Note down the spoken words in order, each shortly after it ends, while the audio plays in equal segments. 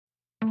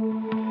Hey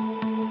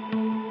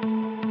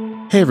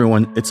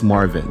everyone, it's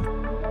Marvin.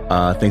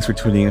 Thanks for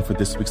tuning in for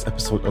this week's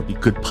episode of the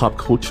Good Pop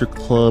Culture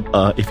Club.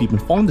 If you've been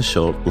following the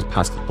show those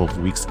past couple of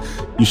weeks,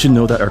 you should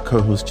know that our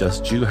co-host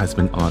Just Ju has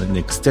been on an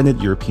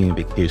extended European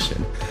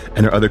vacation,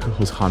 and our other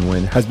co-host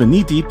Hanwen has been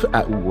knee-deep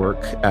at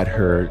work at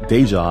her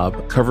day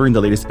job covering the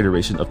latest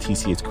iteration of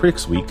TCA's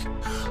Critics Week.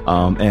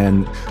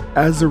 And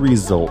as a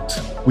result,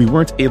 we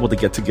weren't able to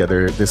get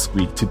together this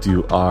week to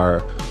do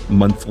our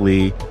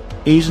monthly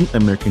Asian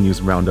American News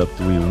Roundup.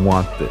 Do we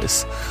want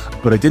this?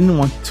 But I didn't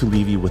want to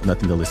leave you with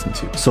nothing to listen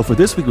to. So for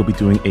this week, we'll be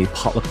doing a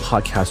potluck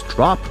podcast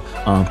drop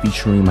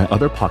featuring my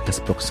other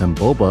podcast, Books and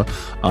Boba,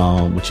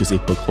 which is a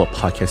book club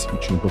podcast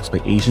featuring books by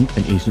Asian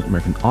and Asian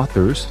American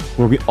authors,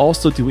 where we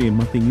also do a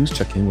monthly news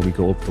check-in where we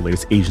go over the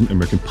latest Asian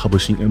American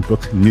publishing and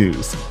book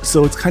news.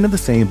 So it's kind of the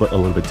same, but a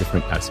little bit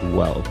different as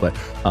well. But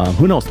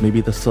who knows?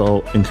 Maybe this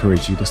will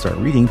encourage you to start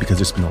reading, because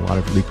there's been a lot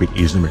of really great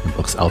Asian American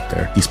books out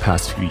there these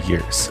past few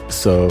years.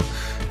 So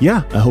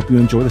yeah, I hope you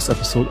enjoy this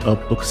episode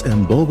of Books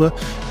and Boba,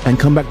 and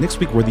come back next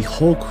week where the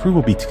whole crew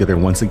will be together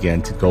once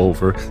again to go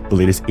over the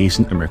latest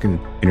Asian American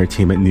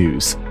entertainment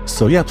news.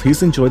 So yeah,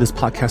 please enjoy this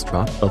podcast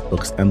drop of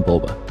Books and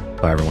Boba.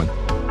 Bye everyone.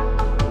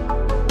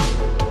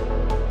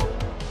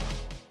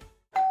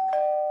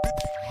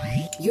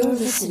 You're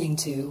listening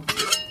to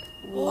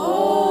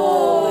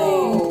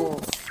Whoa!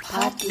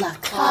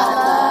 Potluck.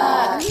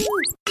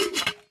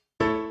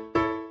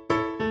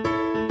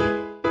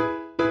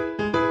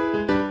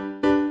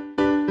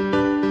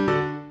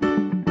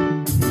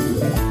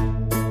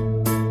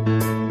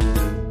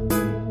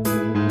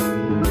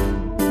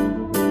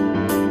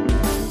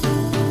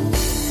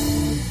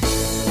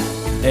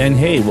 And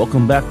hey,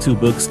 welcome back to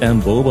Books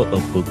and Boba, a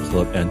book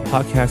club and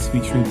podcast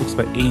featuring books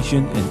by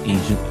Asian and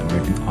Asian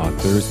American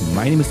authors.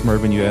 My name is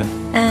Marvin Yue.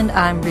 And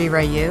I'm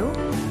Rira Yu.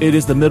 It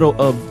is the middle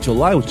of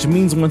July, which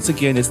means once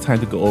again it's time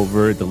to go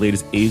over the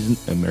latest Asian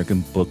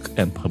American book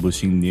and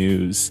publishing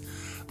news.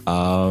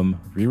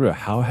 Rira,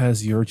 how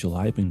has your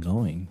July been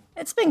going?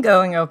 It's been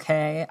going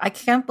okay. I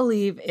can't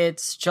believe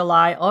it's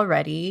July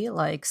already.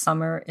 Like,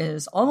 summer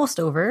is almost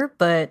over,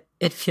 but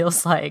it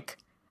feels like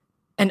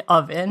an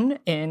oven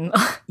in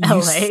LA.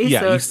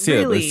 Yeah, so you said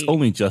really, it's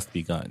only just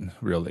begun,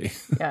 really.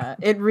 Yeah,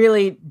 it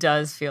really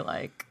does feel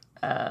like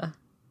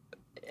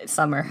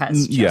summer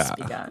has just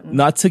begun.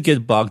 Not to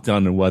get bogged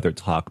down in weather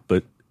talk,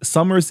 but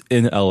summers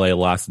in LA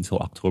lasts until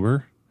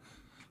October.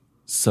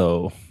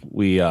 So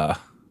we're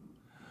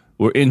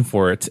in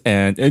for it,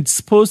 and it's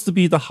supposed to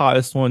be the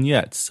hottest one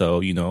yet. So,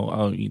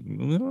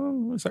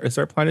 is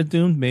our planet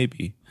doomed?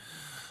 Maybe.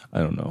 I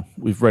don't know.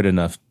 We've read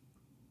enough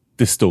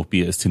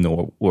dystopias to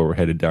know where we're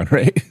headed down,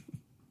 right?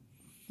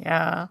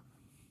 Yeah.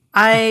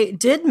 I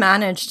did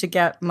manage to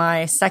get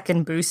my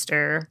second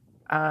booster,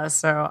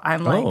 so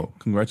I'm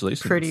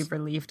congratulations. Pretty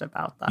relieved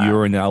about that. You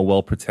are now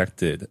well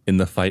protected in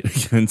the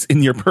fight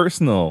in your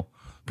personal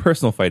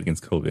fight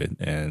against COVID,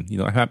 and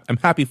I'm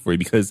happy for you,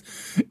 because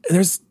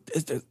there's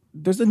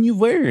a new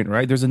variant,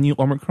 right? There's a new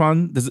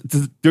Omicron.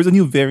 There's a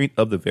new variant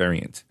of the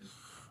variant.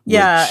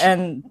 Yeah,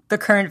 and the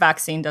current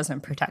vaccine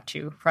doesn't protect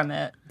you from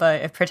it,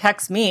 but it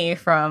protects me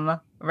from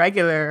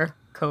regular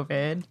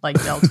COVID,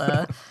 like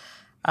Delta.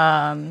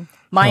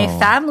 My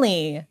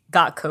family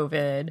got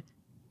COVID.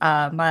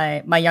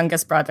 My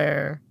youngest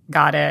brother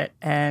got it,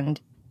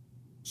 and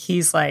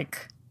he's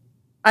like,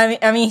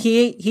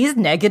 he's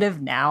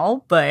negative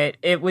now, but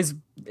it was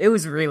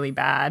really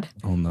bad.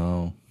 Oh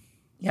no.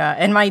 Yeah,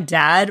 and my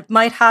dad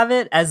might have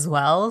it as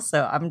well,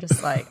 so I'm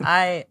just like,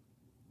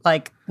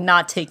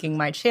 not taking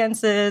my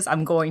chances.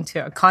 I'm going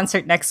to a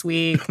concert next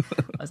week.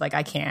 I was like,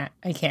 I can't.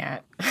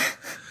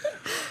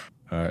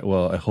 All right.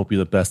 Well, I hope you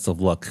the best of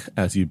luck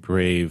as you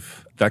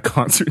brave that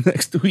concert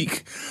next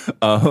week.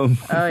 Oh,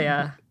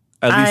 yeah.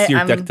 At least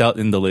you're decked out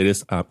in the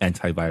latest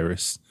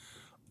antivirus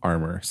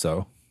armor.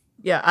 So,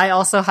 yeah, I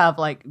also have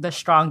like the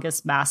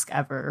strongest mask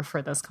ever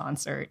for this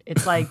concert.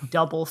 It's like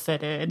double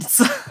fitted.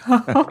 So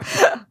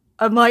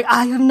I'm like,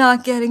 I am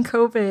not getting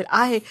COVID.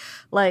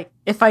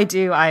 If I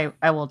do,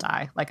 I will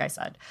die, like I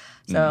said.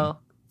 So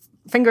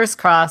fingers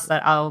crossed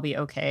that I'll be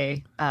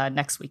okay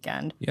next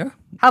weekend. Yeah.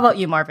 How about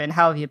you, Marvin?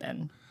 How have you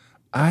been?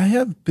 I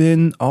have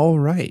been all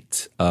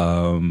right.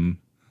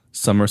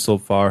 Summer so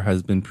far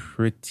has been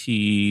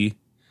pretty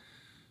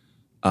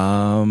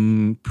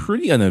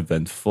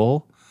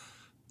uneventful.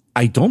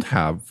 I don't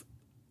have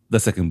the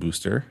second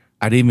booster.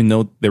 I didn't even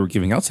know they were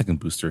giving out second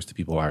boosters to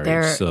people our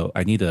age. So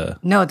I need a...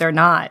 No, they're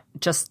not.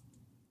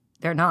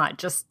 They're not.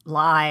 Just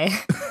lie.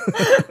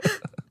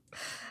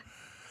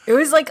 It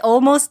was like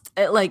almost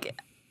like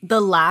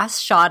the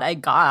last shot I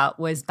got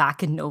was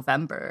back in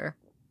November.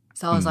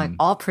 So I was like,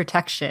 all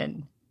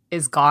protection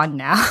is gone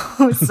now.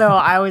 So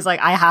I was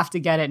like, I have to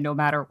get it no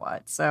matter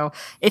what. So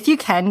if you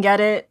can get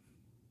it,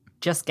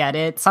 just get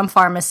it. Some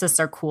pharmacists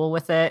are cool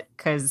with it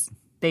because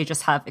they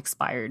just have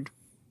expired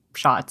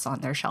shots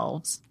on their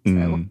shelves. So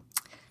it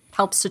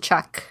helps to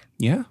check.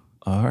 Yeah.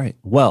 All right.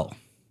 Well,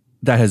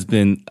 that has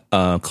been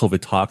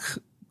COVID talk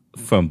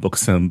from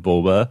Books and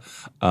Boba.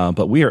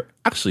 But we are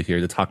actually here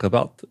to talk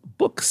about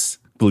books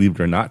believe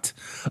it or not.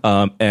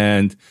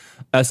 And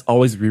as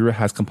always, Rira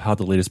has compiled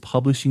the latest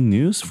publishing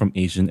news from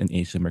Asian and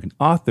Asian American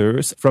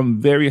authors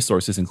from various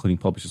sources, including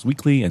Publishers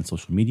Weekly and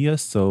social media.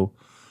 So,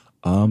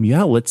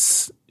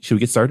 should we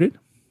get started?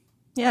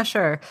 Yeah,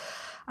 sure.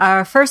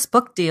 Our first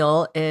book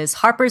deal is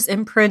Harper's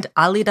imprint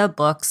Alida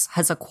Books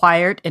has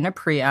acquired in a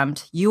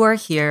preempt You Are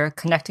Here,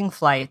 Connecting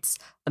Flights,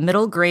 a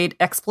middle grade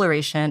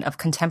exploration of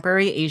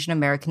contemporary Asian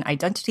American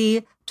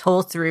identity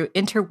told through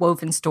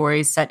interwoven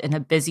stories set in a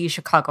busy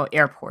Chicago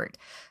airport.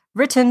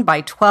 Written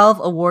by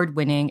 12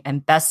 award-winning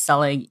and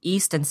best-selling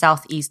East and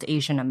Southeast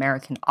Asian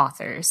American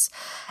authors.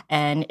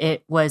 And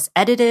it was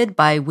edited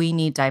by We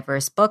Need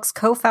Diverse Books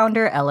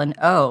co-founder Ellen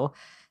Oh,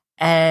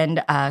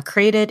 and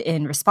created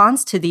in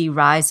response to the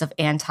rise of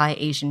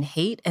anti-Asian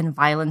hate and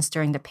violence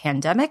during the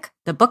pandemic.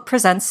 The book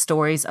presents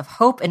stories of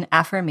hope and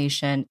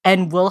affirmation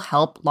and will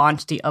help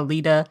launch the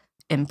Alida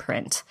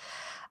imprint.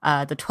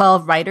 The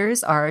 12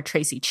 writers are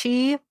Tracy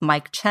Chi,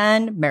 Mike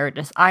Chen,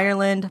 Meredith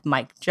Ireland,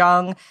 Mike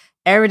Jung,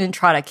 Erin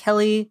Entrada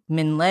Kelly,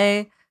 Min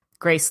Lei,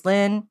 Grace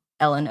Lin,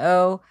 Ellen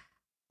Oh,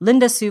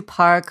 Linda Sue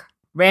Park,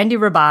 Randy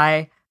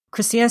Rabai,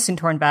 Christina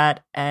Suntornvat,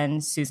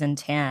 and Susan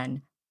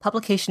Tan.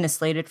 Publication is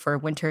slated for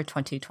winter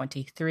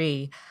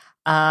 2023.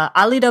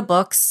 Alida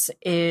Books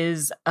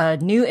is a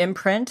new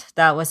imprint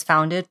that was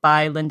founded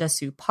by Linda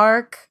Sue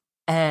Park,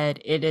 and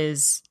it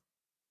is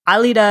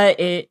Alida.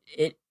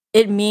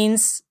 It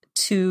means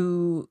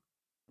to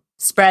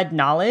spread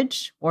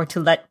knowledge or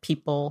to let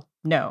people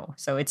know.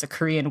 So it's a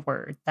Korean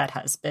word that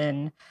has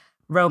been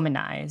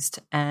Romanized,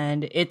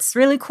 and it's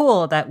really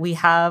cool that we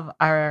have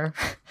our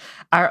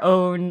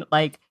own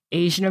like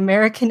Asian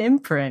American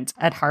imprint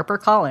at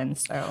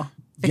HarperCollins. So.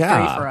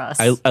 Victory for us.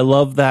 I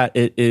love that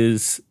it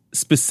is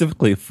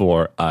specifically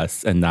for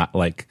us and not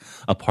like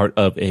a part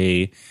of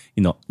a,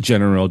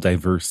 general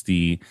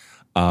diversity,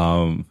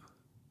 I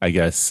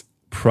guess,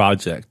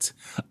 project.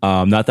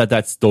 Not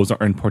that those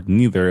aren't important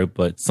either,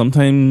 but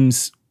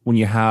sometimes when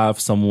you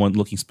have someone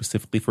looking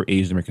specifically for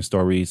Asian American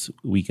stories,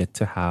 we get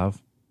to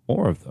have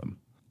more of them.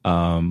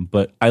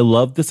 But I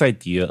love this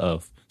idea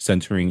of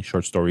centering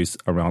short stories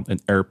around an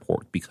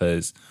airport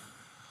because,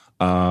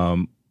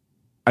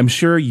 I'm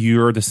sure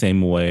you're the same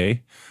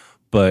way,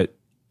 but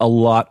a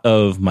lot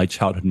of my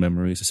childhood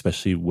memories,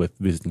 especially with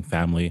visiting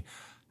family,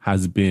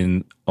 has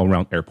been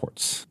around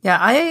airports. Yeah,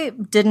 I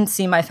didn't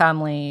see my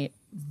family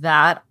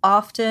that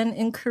often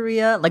in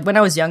Korea. Like when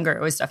I was younger,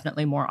 it was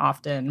definitely more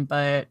often,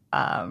 but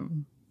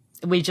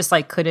we just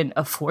like couldn't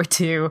afford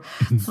to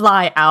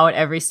fly out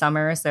every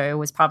summer. So it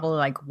was probably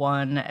like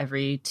one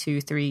every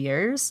 2-3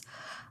 years.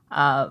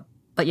 But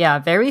yeah,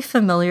 very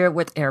familiar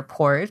with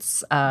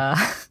airports.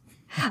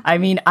 I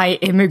mean, I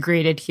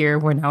immigrated here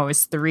when I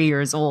was 3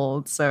 years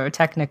old, so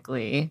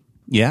technically,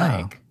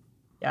 been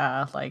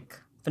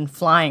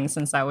flying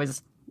since I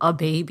was a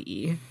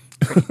baby,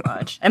 pretty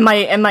much. And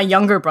my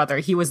younger brother,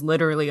 he was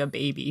literally a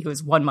baby. He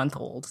was 1 month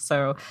old.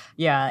 So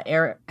yeah,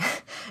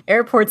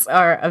 airports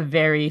are a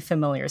very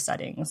familiar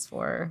settings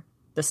for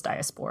this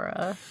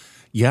diaspora.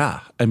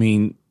 Yeah, I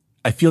mean,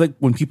 I feel like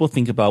when people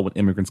think about when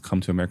immigrants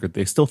come to America,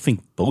 they still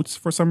think boats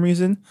for some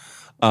reason.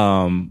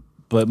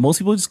 But most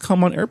people just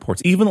come on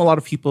airports. Even a lot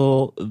of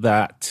people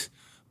that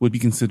would be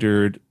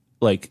considered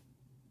like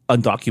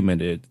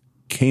undocumented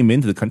came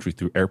into the country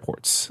through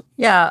airports.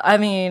 Yeah, I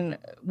mean,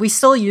 we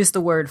still use the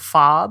word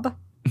fob.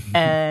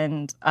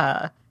 And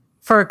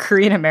for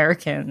Korean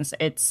Americans,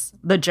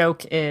 the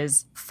joke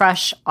is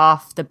fresh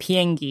off the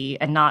piengi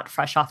and not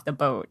fresh off the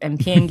boat. And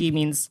piengi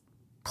means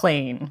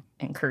plane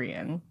in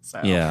Korean. So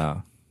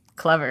yeah.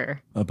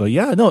 Clever. But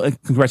yeah, no,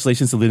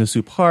 congratulations to Linda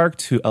Sue Park,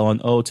 to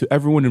Ellen O, to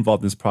everyone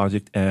involved in this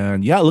project.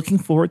 And yeah, looking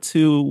forward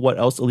to what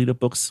else Alida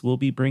Books will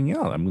be bringing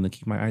out. I'm going to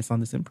keep my eyes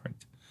on this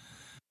imprint.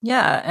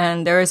 Yeah,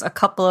 and there's a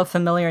couple of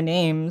familiar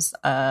names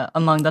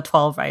among the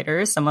 12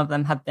 writers. Some of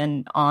them have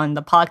been on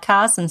the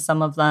podcast, and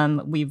some of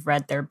them we've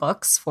read their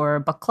books for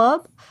book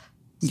club.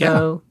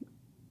 So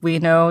we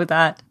know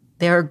that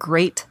they're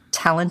great,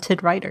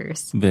 talented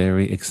writers.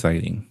 Very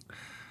exciting.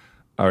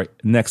 All right,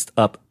 next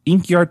up,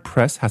 Inkyard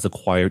Press has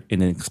acquired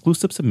in an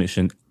exclusive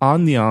submission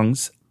An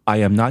Leong's I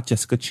Am Not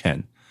Jessica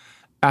Chen.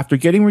 After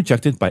getting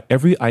rejected by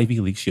every Ivy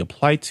League she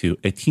applied to,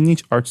 a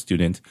teenage art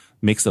student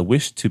makes a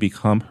wish to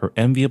become her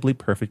enviably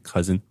perfect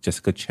cousin,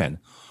 Jessica Chen,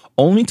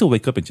 only to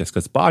wake up in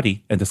Jessica's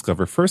body and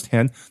discover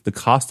firsthand the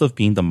cost of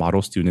being the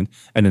model student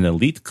at an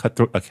elite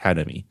cutthroat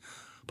academy.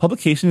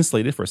 Publication is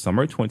slated for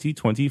summer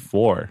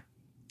 2024.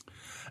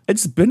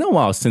 It's been a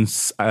while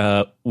since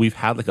we've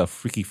had like a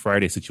Freaky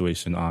Friday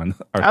situation on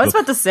our I was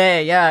about to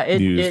say, yeah,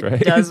 news, right?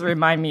 It does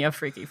remind me of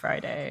Freaky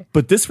Friday.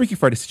 But this Freaky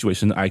Friday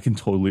situation I can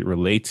totally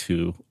relate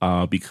to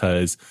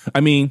because, I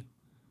mean,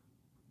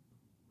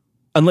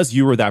 unless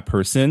you were that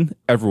person,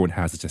 everyone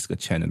has a Jessica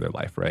Chen in their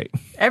life, right?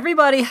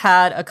 Everybody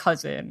had a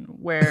cousin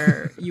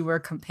where you were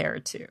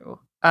compared to.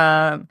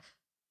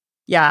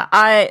 Yeah,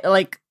 I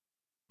like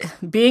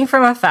being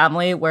from a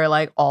family where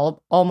like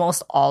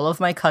almost all of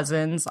my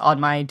cousins on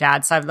my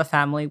dad's side of the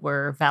family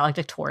were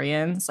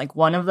valedictorians. Like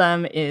one of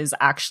them is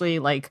actually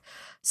like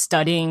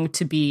studying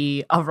to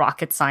be a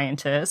rocket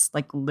scientist,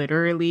 like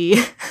literally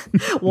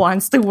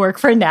wants to work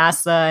for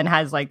NASA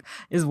and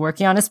is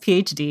working on his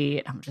PhD.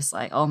 And I'm just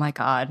like, oh my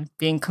God,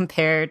 being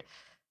compared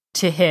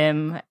to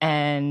him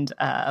and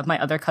my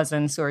other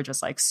cousins who are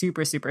just like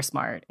super, super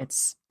smart. It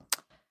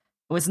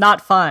was not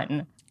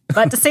fun. But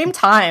at the same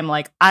time,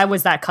 like I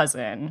was that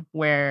cousin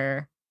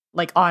where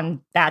like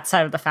on that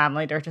side of the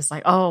family, they're just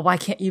like, oh, why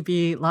can't you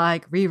be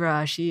like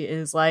Rira? She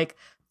is like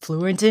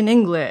fluent in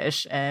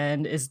English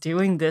and is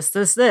doing this.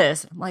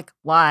 I'm like,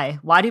 why?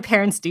 Why do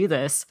parents do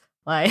this?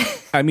 Like,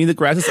 I mean, the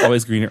grass is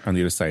always greener on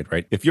the other side,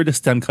 right? If you're the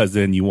STEM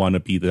cousin, you want to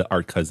be the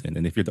art cousin.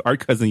 And if you're the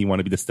art cousin, you want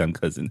to be the STEM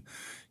cousin.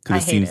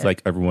 Because it seems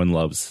like everyone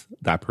loves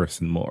that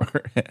person more.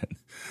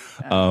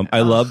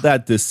 I love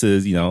that this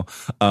is,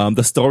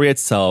 the story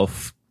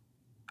itself.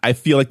 I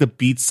feel like the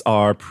beats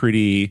are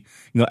pretty,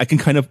 I can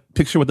kind of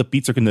picture what the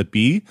beats are going to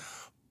be.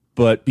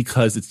 But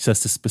because it's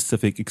just a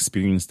specific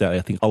experience that I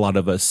think a lot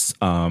of us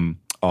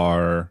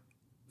are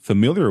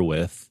familiar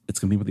with, it's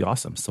going to be really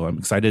awesome. So I'm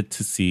excited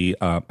to see.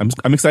 I'm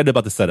excited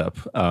about the setup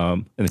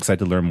and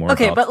excited to learn more.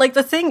 Okay, but like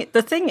the thing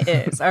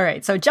is, all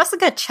right. So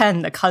Jessica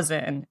Chen, the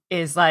cousin,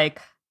 is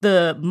like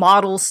the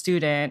model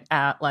student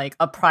at like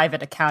a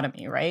private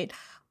academy, right?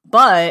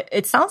 But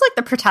it sounds like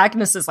the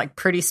protagonist is like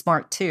pretty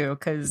smart too,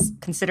 because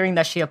considering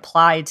that she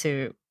applied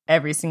to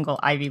every single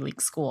Ivy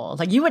League school,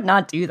 like you would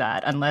not do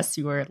that unless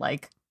you were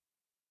like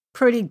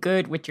pretty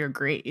good with your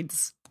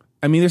grades.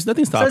 I mean, there's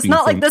nothing stopping. So it's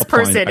not like this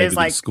person is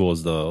like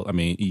schools, though. I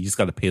mean, you just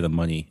got to pay the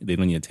money. They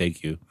don't need to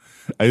take you.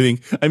 I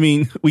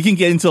mean, we can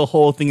get into a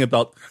whole thing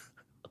about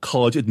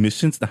college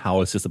admissions and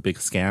how it's just a big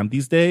scam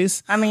these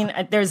days. I mean,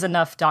 there's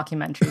enough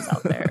documentaries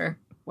out there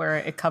where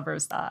it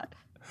covers that.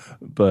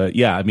 But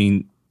yeah, I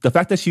mean, the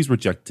fact that she's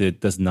rejected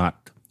does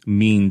not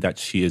mean that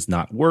she is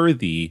not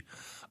worthy.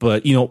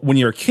 But, when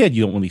you're a kid,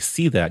 you don't really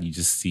see that. You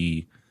just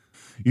see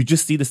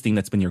this thing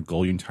that's been your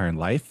goal your entire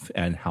life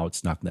and how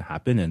it's not going to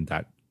happen. And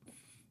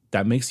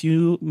that makes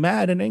you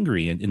mad and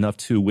angry and enough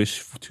to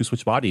wish to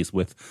switch bodies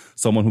with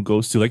someone who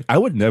goes to like, I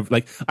would never,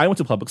 like, I went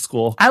to public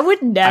school. I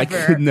could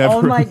never.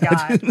 Oh my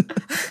God.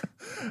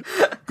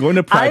 Going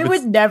to private I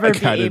would never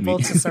academy. be able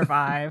to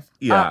survive.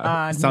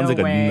 Yeah. Sounds no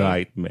like way. a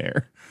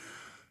nightmare.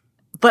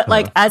 But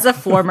like as a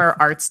former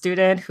art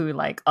student who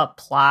like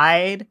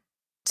applied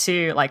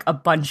to like a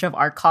bunch of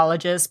art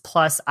colleges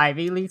plus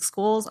Ivy League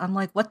schools, I'm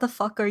like, what the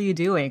fuck are you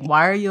doing?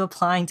 Why are you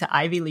applying to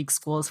Ivy League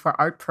schools for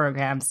art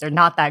programs? They're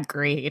not that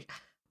great.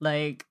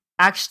 Like,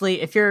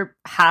 actually, if you're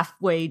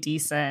halfway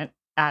decent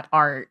at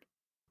art,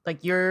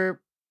 if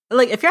you're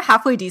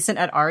halfway decent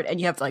at art and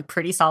you have like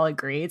pretty solid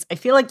grades, I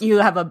feel like you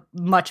have a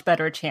much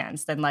better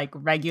chance than like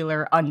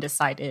regular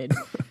undecided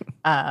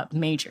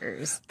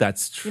majors.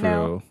 That's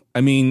true. I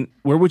mean,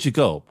 where would you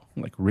go?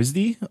 Like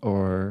RISD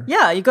or?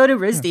 Yeah, you go to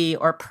RISD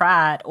or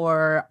Pratt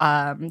or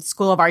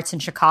School of Arts in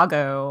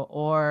Chicago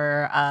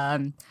or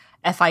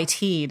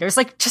FIT. There's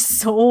like just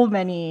so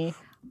many.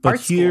 But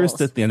here's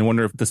the thing. I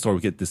wonder if the story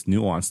would get this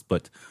nuanced,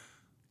 but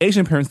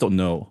Asian parents don't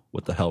know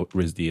what the hell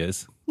RISD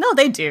is. No,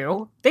 they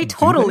do. They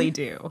totally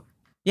do.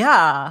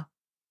 Yeah.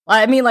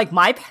 I mean, like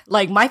my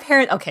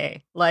parent.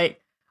 Okay, like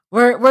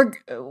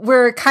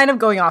we're kind of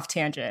going off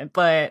tangent,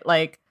 but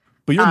like.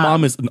 But your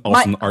mom is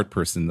also an art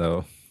person,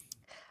 though.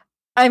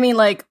 I mean,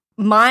 like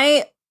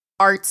my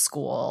art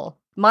school,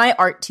 my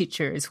art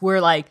teachers were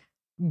like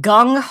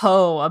gung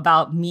ho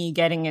about me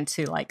getting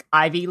into like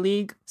Ivy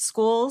League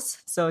schools,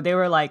 so they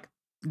were like.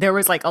 There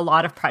was like a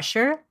lot of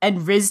pressure,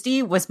 and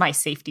RISD was my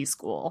safety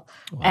school.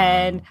 Wow.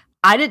 And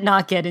I did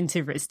not get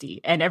into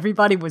RISD, and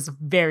everybody was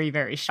very,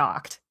 very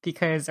shocked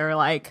because they're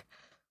like,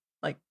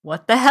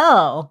 what the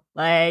hell?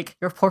 Like,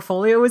 your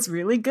portfolio was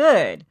really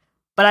good.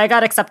 But I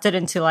got accepted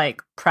into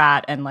like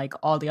Pratt and like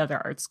all the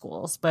other art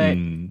schools. But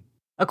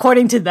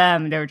according to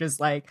them, they were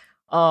just like,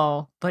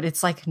 oh, but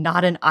it's like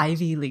not an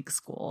Ivy League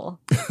school.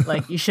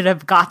 Like you should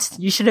have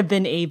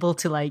been able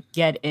to like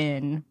get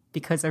in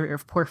because of your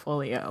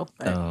portfolio.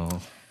 But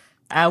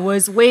I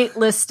was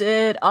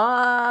waitlisted.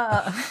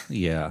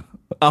 Yeah.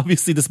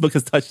 Obviously, this book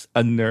has touched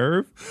a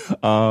nerve.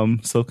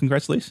 So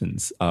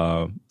congratulations.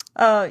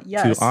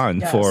 Yes, to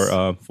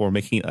An for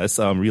making us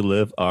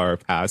relive our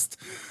past.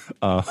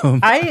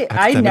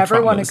 I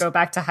never want to go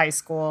back to high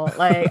school.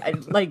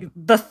 Like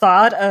the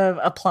thought of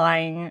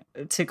applying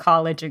to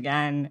college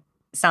again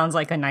sounds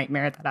like a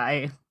nightmare that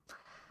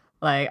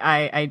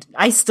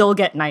I still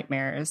get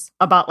nightmares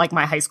about like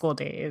my high school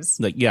days.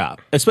 Like, yeah,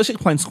 especially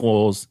applying to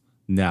schools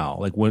now.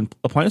 Like when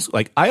applying to,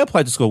 like I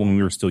applied to school when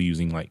we were still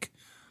using like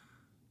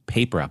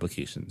paper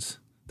applications.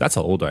 That's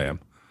how old I am.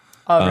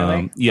 Oh,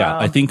 really? Yeah, wow.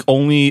 I think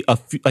only a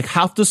few, like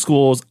half the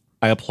schools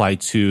I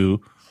applied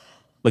to,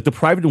 like the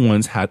private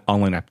ones had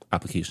online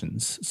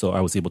applications. So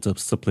I was able to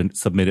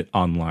submit it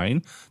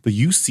online.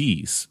 The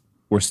UCs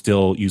were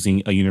still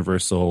using a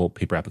universal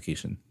paper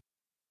application.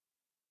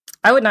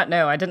 I would not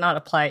know. I did not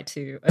apply it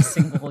to a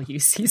single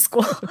UC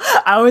school.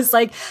 I was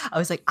like,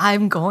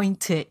 I'm going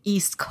to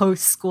East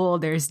Coast school.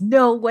 There's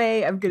no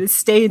way I'm going to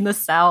stay in the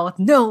South.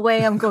 No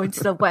way I'm going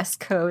to the West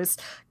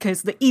Coast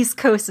because the East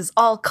Coast is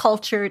all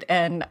cultured.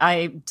 And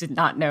I did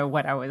not know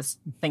what I was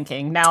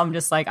thinking. Now I'm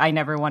just like, I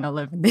never want to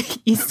live in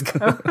the East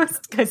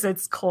Coast because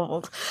it's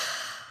cold.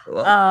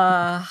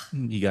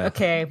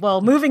 Okay,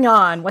 well, moving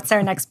on. What's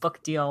our next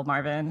book deal,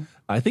 Marvin?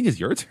 I think it's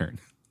your turn.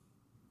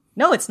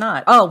 No, it's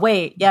not. Oh,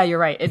 wait. Yeah, you're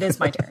right. It is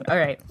my turn. All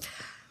right.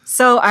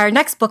 So our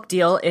next book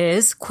deal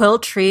is Quill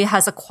Tree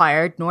has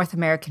acquired North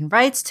American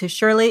rights to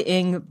Shirley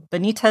Ng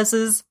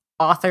Benitez's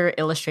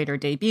author-illustrator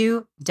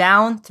debut,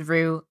 Down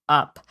Through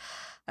Up.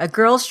 A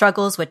girl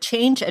struggles with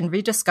change and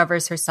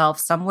rediscovers herself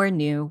somewhere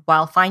new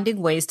while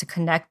finding ways to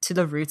connect to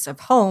the roots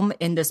of home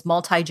in this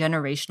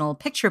multi-generational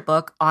picture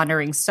book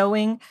honoring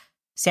sewing,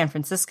 San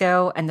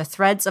Francisco, and the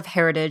threads of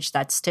heritage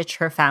that stitch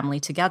her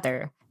family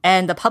together.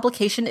 And the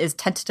publication is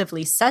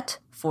tentatively set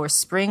for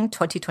spring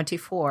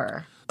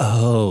 2024.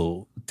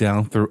 Oh,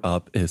 Down Through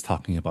Up is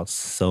talking about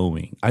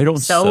sewing. I don't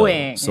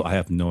sew, so I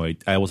have no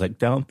idea. I was like,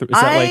 Down Through...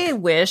 I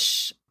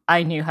wish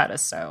I knew how to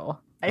sew.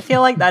 I feel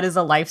like that is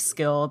a life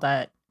skill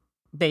that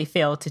they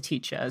fail to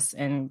teach us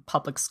in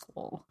public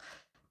school.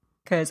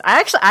 Because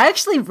I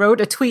actually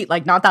wrote a tweet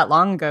like not that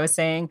long ago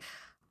saying,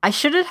 I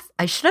should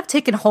have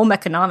taken home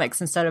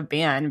economics instead of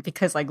band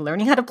because like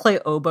learning how to play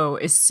oboe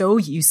is so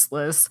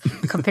useless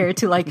compared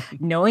to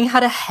like knowing how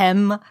to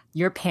hem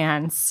your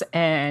pants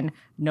and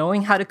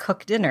knowing how to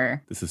cook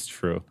dinner. This is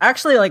true.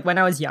 Actually, like when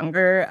I was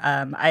younger,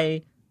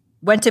 I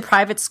went to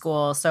private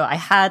school, so I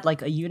had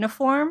like a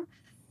uniform,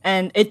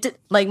 and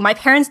my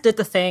parents did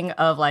the thing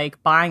of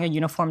like buying a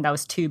uniform that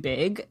was too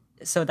big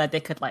so that they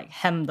could like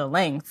hem the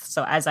length.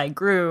 So as I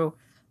grew,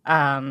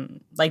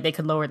 like they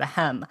could lower the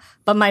hem.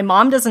 But my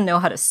mom doesn't know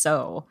how to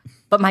sew,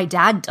 but my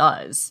dad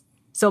does.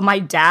 So my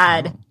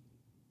dad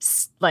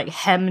like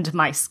hemmed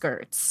my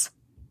skirts.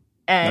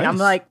 And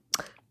Nice.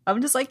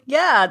 I'm just like,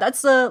 yeah,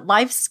 that's a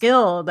life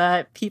skill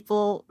that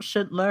people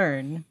should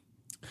learn.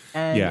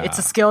 And it's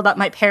a skill that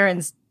my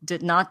parents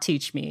did not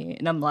teach me.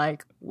 And I'm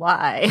like,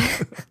 why?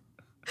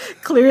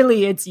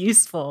 Clearly it's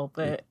useful,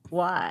 but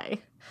why?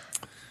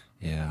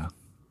 Yeah.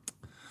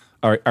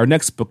 All right, our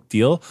next book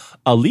deal,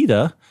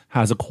 Alita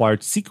has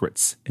acquired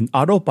Secrets, an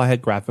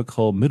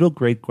autobiographical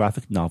middle-grade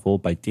graphic novel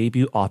by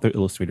debut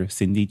author-illustrator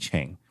Cindy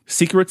Chang.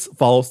 Secrets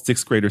follows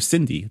sixth grader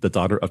Cindy, the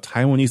daughter of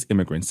Taiwanese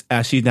immigrants,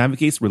 as she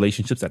navigates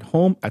relationships at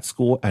home, at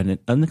school, and an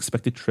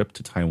unexpected trip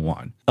to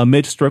Taiwan.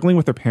 Amid struggling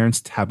with her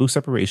parents' taboo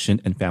separation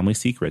and family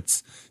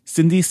secrets,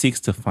 Cindy seeks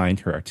to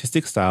find her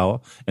artistic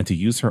style and to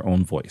use her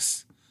own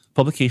voice.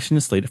 Publication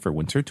is slated for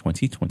winter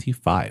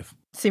 2025.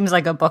 Seems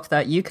like a book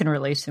that you can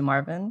relate to,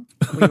 Marvin.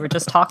 We were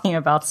just talking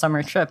about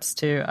summer trips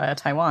to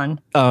Taiwan.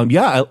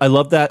 I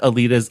love that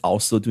Alita is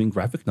also doing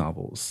graphic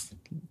novels.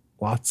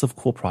 Lots of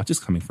cool projects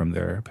coming from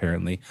there,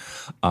 apparently.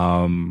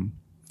 I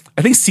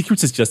think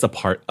Secrets is just a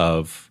part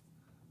of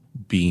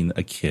being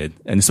a kid,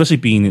 and especially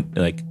being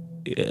like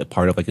a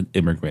part of like an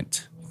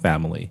immigrant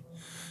family,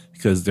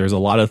 because there's a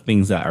lot of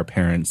things that our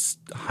parents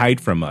hide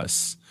from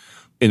us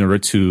in order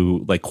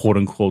to like quote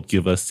unquote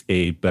give us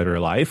a better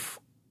life,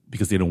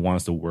 because they don't want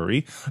us to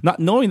worry, not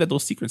knowing that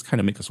those secrets kind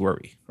of make us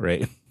worry,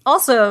 right?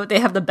 Also, they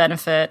have the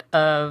benefit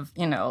of,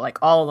 like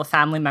all the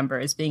family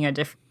members being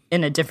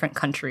in a different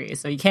country.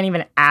 So you can't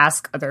even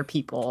ask other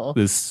people.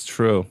 This is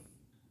true.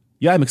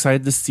 Yeah, I'm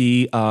excited to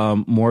see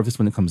more of this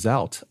when it comes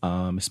out,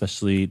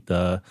 especially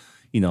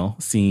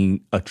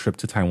seeing a trip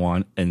to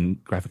Taiwan in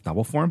graphic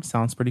novel form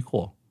sounds pretty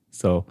cool.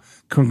 So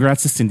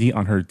congrats to Cindy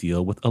on her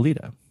deal with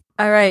Alita.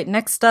 All right,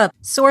 next up,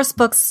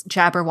 Sourcebooks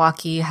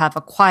Jabberwocky have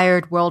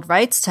acquired world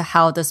rights to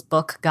How This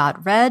Book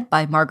Got Read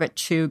by Margaret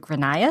Chu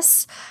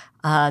Granius.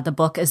 The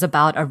book is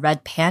about a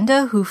red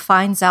panda who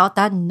finds out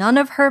that none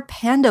of her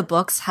panda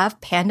books have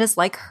pandas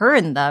like her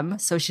in them,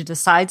 so she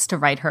decides to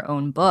write her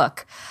own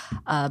book.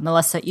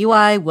 Melissa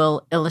Ui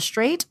will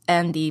illustrate,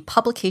 and the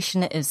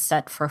publication is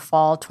set for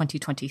fall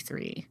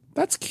 2023.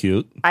 That's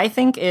cute. I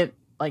think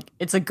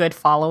it's a good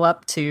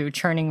follow-up to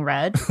Churning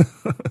Red.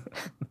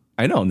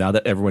 I know, now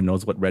that everyone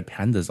knows what red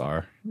pandas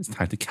are, it's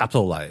time to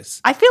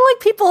capitalize. I feel like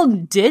people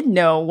did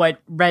know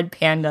what red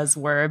pandas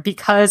were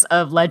because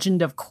of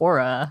Legend of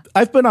Korra.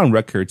 I've been on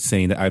record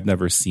saying that I've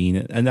never seen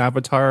an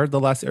Avatar, The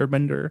Last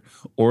Airbender,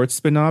 or its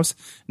spin-offs,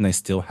 and I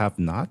still have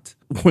not.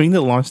 Waiting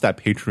to launch that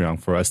Patreon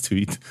for us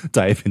to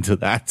dive into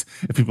that.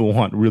 If people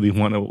really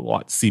want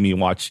to see me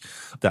watch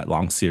that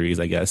long series,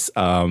 I guess.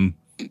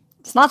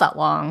 It's not that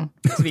long,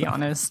 to be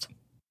honest.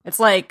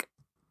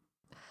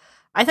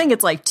 I think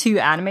it's like 2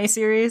 anime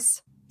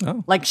series.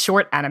 Oh. Like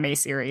short anime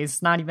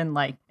series. Not even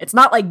like, it's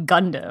not like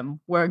Gundam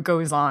where it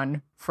goes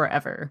on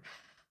forever.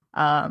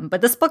 But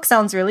this book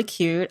sounds really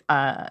cute.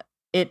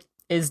 It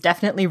is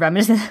definitely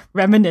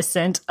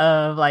reminiscent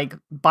of like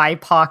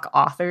BIPOC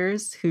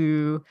authors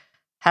who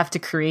have to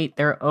create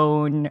their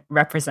own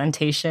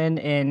representation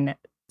in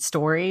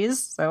stories.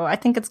 So I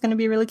think it's going to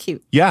be really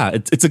cute. Yeah,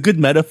 it's a good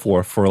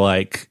metaphor for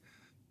like,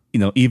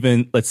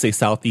 even let's say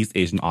Southeast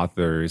Asian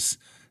authors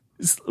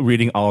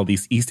reading all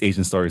these East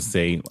Asian stories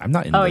saying, I'm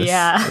not in this,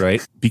 yeah.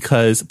 right?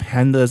 Because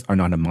pandas are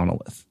not a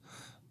monolith.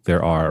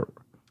 There are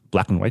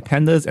black and white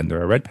pandas and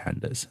there are red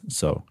pandas.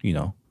 So,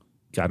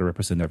 got to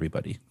represent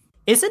everybody.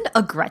 Isn't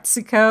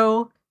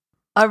Agretsuko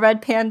a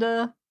red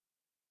panda?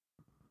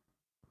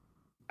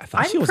 I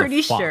thought she was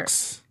a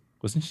fox. Sure.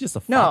 Wasn't she just a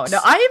fox? No,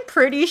 I am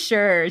pretty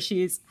sure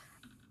she's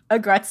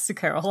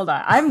Agretsuko. Hold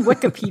on. I'm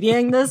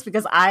Wikipediaing this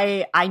because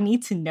I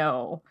need to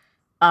know.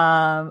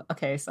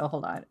 Okay, so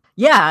hold on.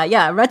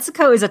 Yeah.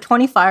 Retsuko is a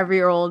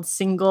 25-year-old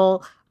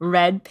single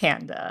red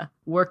panda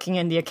working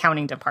in the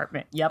accounting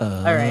department. Yep.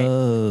 All right.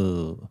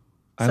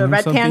 So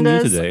red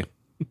pandas today.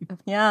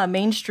 Yeah,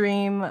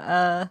 mainstream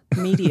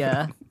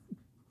media.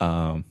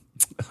 All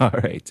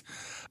right.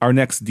 Our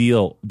next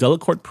deal.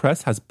 Delacorte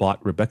Press has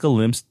bought Rebecca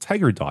Lim's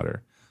Tiger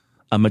Daughter,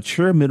 a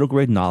mature middle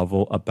grade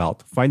novel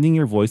about finding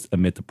your voice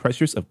amid the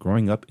pressures of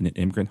growing up in an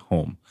immigrant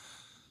home,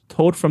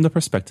 told from the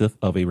perspective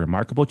of a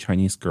remarkable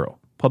Chinese girl.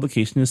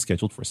 Publication is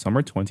scheduled for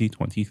summer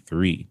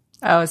 2023.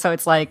 Oh, so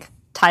it's like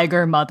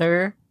Tiger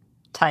Mother,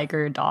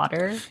 Tiger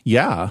Daughter?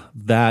 Yeah,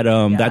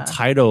 that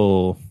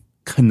title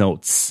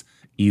connotes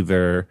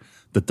either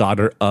the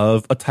daughter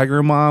of a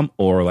tiger mom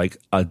or like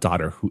a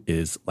daughter who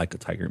is like a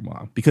tiger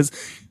mom. Because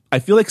I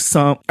feel like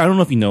I don't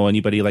know if you know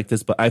anybody like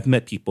this, but I've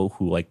met people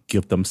who like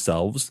give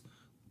themselves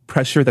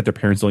pressure that their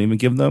parents don't even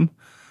give them,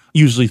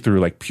 usually through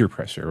like peer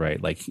pressure,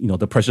 right? Like,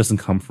 the pressure doesn't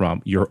come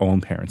from your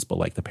own parents, but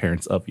like the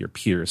parents of your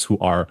peers who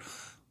are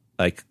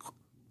like,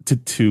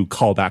 to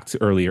call back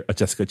to earlier, a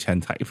Jessica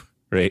Chen type,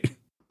 right?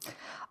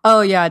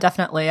 Oh yeah,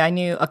 definitely. I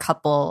knew a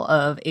couple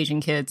of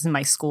Asian kids in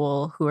my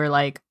school who were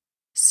like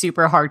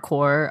super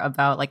hardcore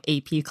about like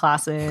AP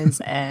classes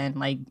and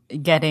like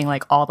getting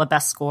like all the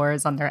best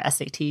scores on their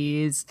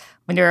SATs.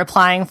 When they were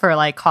applying for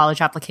like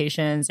college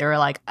applications, they were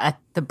like at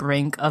the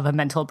brink of a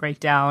mental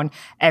breakdown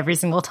every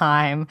single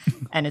time.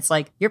 And it's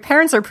like, your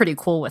parents are pretty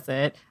cool with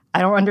it.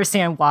 I don't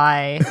understand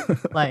why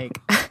like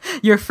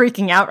you're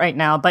freaking out right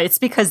now, but it's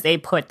because they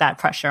put that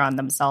pressure on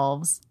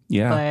themselves.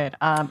 Yeah.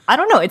 But I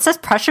don't know. It says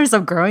pressures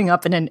of growing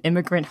up in an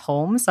immigrant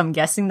home. So I'm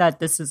guessing that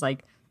this is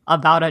like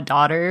about a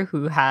daughter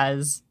who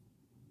has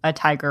a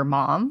tiger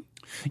mom.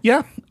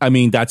 Yeah. I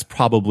mean, that's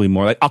probably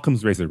more like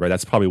Occam's razor, right?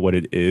 That's probably what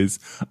it is.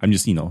 I'm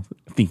just,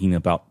 thinking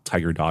about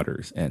tiger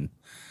daughters and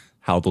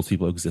how those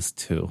people exist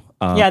too.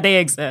 Yeah, they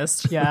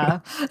exist. Yeah.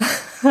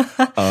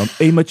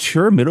 A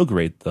mature middle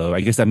grade, though,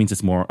 I guess that means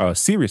it's more a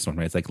serious one,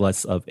 right? It's like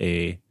less of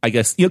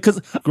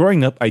because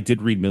growing up, I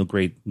did read middle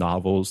grade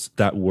novels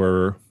that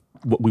were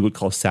what we would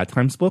call sad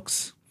times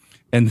books.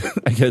 And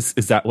I guess,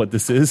 is that what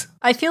this is?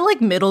 I feel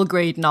like middle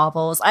grade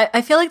novels,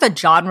 I feel like the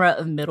genre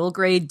of middle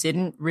grade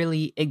didn't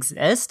really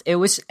exist.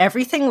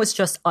 Everything was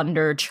just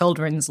under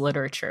children's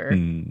literature.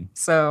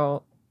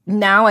 So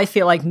now I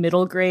feel like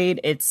middle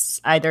grade,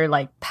 it's either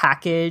like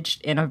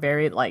packaged in a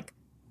very like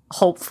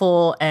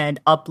hopeful and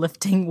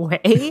uplifting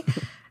way.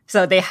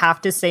 So they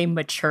have to say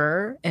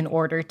mature in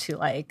order to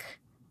like,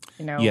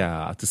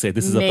 to say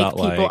this is make about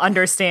people like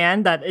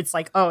understand that it's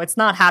like, oh, it's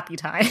not happy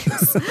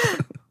times.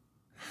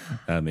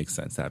 That makes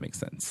sense.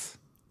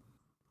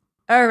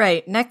 All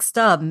right, next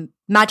up,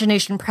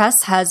 Imagination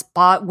Press has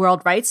bought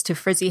world rights to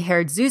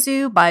Frizzy-Haired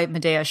Zuzu by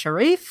Medea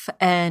Sharif,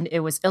 and it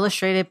was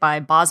illustrated by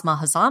Basma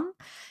Hazam.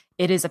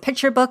 It is a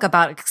picture book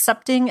about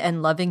accepting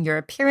and loving your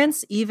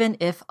appearance, even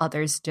if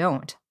others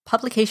don't.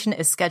 Publication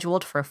is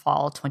scheduled for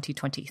fall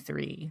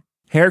 2023.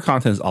 Hair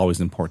content is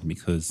always important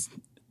because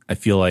I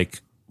feel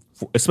like,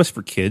 especially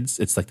for kids,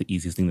 it's like the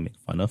easiest thing to make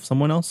fun of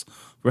someone else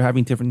for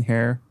having different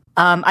hair.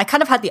 I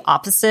kind of had the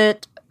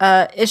opposite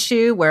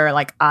issue where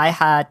like I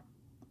had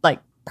like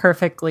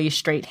perfectly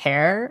straight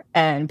hair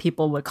and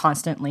people would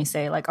constantly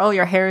say like, oh,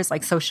 your hair is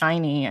like so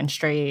shiny and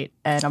straight.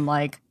 And I'm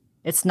like,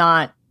 it's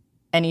not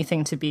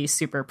anything to be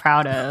super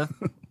proud of.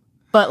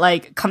 But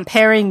like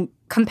comparing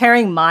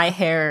my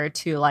hair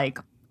to like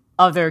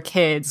other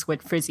kids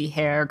with frizzy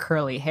hair,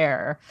 curly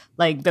hair,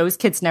 like those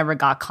kids never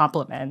got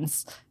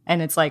compliments.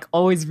 And it's like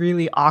always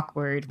really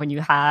awkward when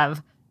you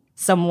have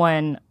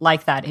someone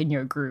like that in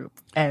your group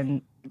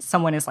and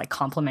someone is like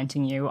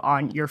complimenting you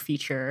on your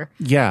feature.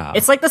 Yeah.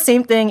 It's like the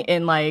same thing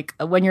in like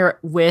when you're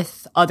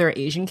with other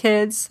Asian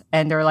kids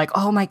and they're like,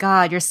 oh my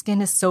God, your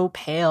skin is so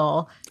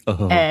pale.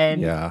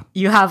 And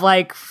you have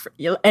like,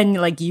 and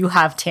like you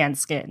have tan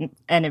skin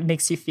and it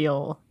makes you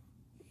feel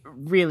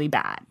really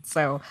bad.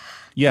 So,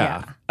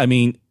 yeah. I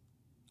mean,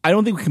 I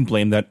don't think we can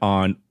blame that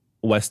on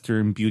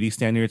Western beauty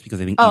standards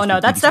because I think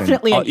that's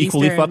definitely an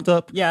equally Eastern, fucked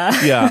up.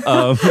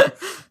 Yeah.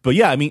 But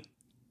yeah, I mean,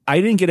 I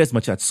didn't get as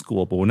much at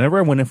school, but whenever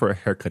I went in for a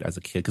haircut as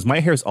a kid, because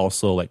my hair is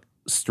also like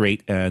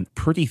straight and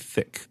pretty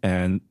thick,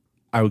 and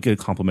I would get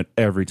a compliment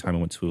every time I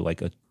went to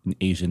like an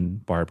Asian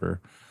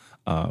barber,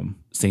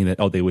 saying that,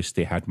 oh, they wish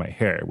they had my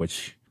hair,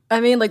 which... I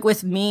mean, like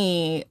with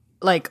me,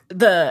 like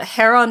the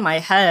hair on my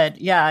head,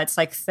 yeah, it's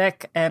like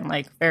thick and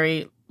like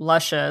very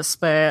luscious,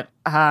 but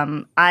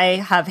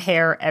I have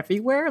hair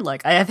everywhere.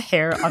 Like I have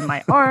hair on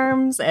my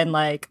arms and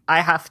like I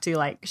have to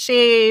like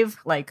shave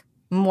like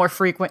more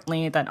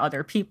frequently than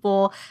other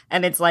people.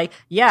 And it's like,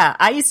 yeah,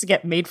 I used to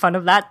get made fun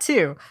of that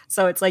too.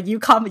 So it's like you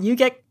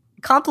get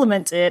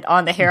complimented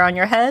on the hair on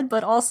your head,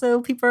 but also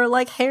people are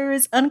like, hair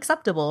is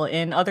unacceptable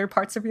in other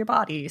parts of your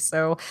body.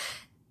 So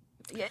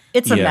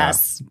it's a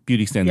mess.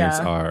 Beauty standards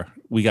are,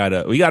 we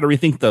gotta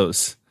rethink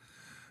those.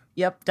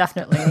 Yep,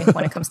 definitely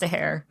when it comes to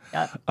hair.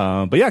 Yep.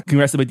 But yeah,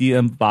 congrats to Medea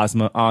and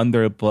Basma on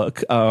their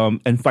book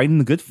and fighting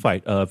the good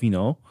fight of,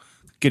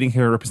 getting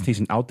hair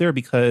representation out there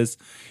because,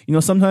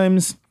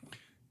 sometimes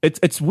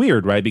it's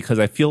weird, right? Because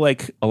I feel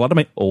like a lot of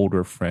my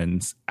older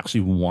friends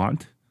actually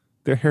want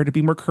their hair to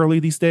be more curly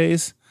these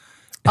days.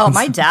 Oh,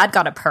 my dad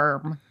got a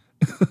perm.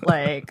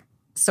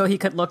 So he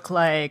could look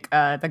like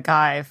the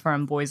guy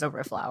from Boys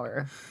Over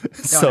Flower.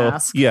 Don't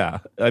ask. Yeah,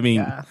 I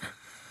mean, I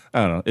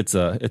don't know. It's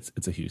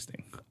a huge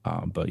thing.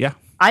 But yeah.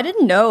 I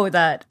didn't know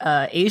that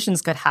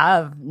Asians could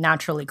have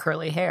naturally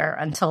curly hair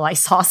until I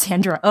saw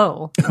Sandra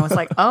Oh. And I was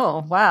like,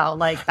 oh, wow,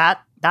 like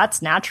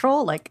that's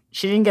natural? Like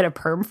she didn't get a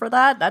perm for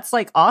that? That's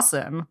like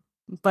awesome.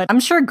 But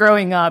I'm sure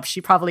growing up, she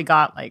probably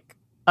got like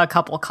a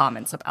couple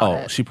comments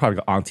about it. Oh, she probably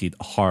got auntied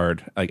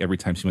hard like every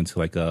time she went to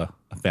like a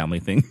family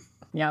thing.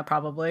 Yeah,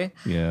 probably.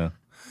 Yeah.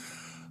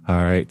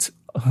 All right.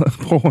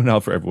 Pour one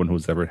out for everyone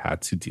who's ever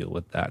had to deal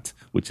with that,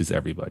 which is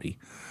everybody.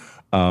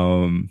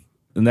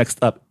 Next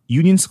up,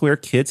 Union Square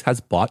Kids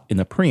has bought in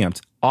a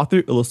preempt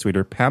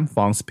author-illustrator Pam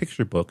Fong's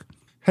picture book,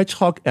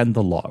 Hedgehog and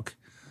the Log,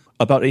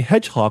 about a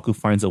hedgehog who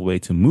finds a way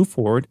to move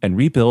forward and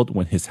rebuild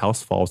when his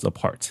house falls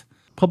apart.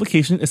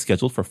 Publication is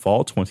scheduled for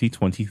fall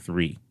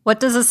 2023. What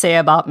does it say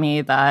about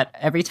me that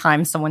every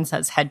time someone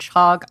says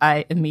hedgehog,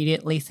 I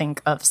immediately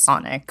think of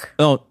Sonic?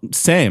 Oh,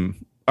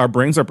 same. Our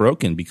brains are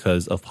broken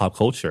because of pop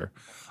culture.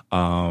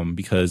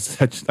 Because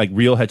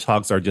real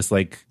hedgehogs are just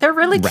like they're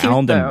really round cute,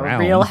 and though. round.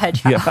 Real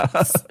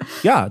hedgehogs.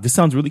 Yeah, this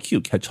sounds really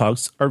cute.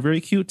 Hedgehogs are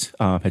very cute.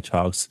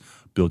 Hedgehogs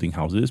building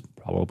houses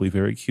probably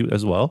very cute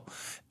as well.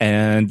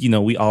 And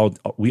we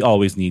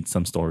always need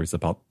some stories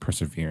about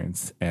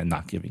perseverance and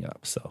not giving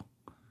up. So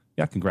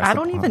yeah, congrats. I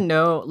don't even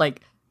know.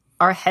 Like,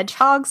 are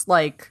hedgehogs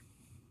like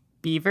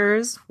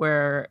beavers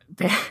where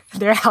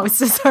their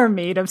houses are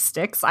made of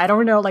sticks? I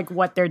don't know like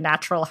what their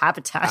natural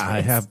habitat is.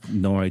 I have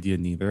no idea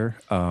neither.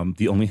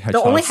 The only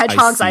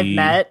hedgehogs I've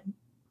met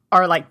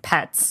are like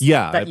pets.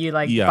 Yeah. That you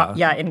like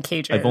in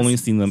cages. I've only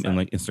seen them in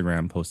like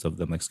Instagram posts of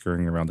them like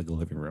scurrying around like the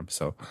living room.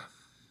 So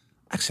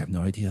actually I have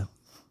no idea.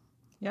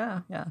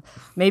 Yeah.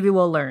 Maybe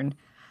we'll learn.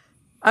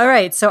 All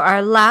right, so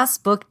our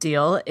last book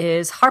deal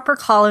is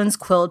HarperCollins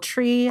Quill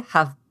Tree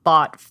have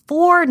bought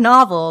 4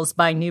 novels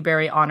by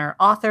Newbery Honor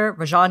author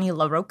Rajani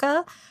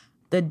LaRocca.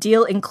 The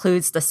deal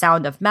includes The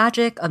Sound of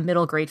Magic, a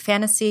middle grade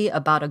fantasy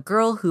about a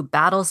girl who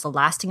battles the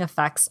lasting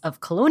effects of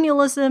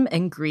colonialism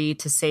and greed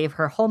to save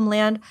her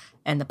homeland,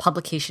 and the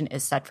publication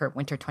is set for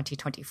winter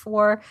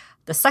 2024.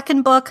 The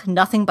second book,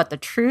 Nothing But the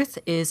Truth,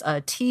 is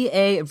a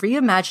TA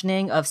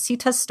reimagining of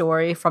Sita's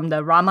story from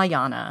the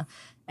Ramayana,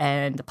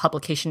 and the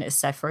publication is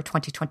set for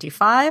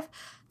 2025.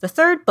 The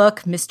third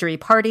book, Mystery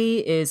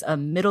Party, is a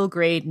middle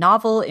grade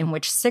novel in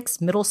which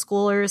 6 middle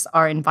schoolers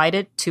are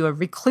invited to a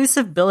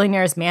reclusive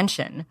billionaire's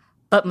mansion,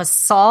 but must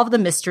solve the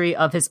mystery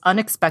of his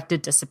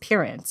unexpected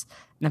disappearance.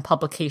 And the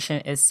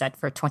publication is set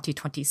for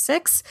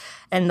 2026.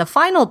 And the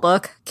final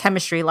book,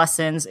 Chemistry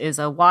Lessons, is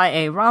a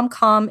YA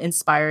rom-com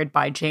inspired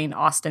by Jane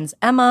Austen's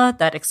Emma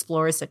that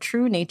explores the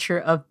true nature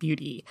of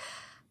beauty.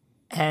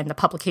 And the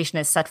publication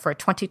is set for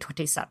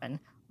 2027.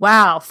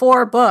 Wow,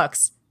 4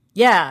 books.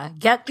 Yeah,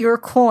 get your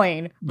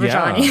coin,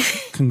 Rajani.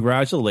 Yeah.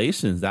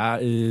 Congratulations.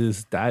 That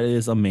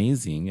is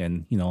amazing.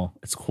 And,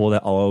 it's cool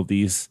that all of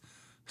these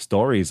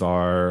stories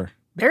are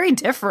very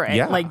different.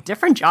 Yeah. Like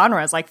different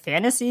genres, like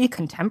fantasy,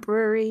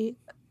 contemporary,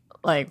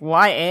 like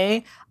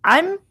YA.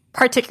 I'm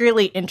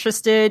particularly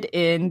interested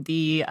in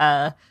the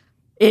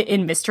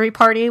in Mystery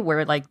Party,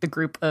 where like the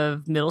group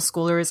of middle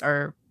schoolers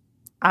are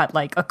at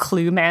like a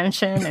Clue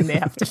mansion and they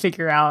have to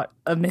figure out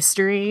a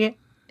mystery.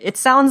 It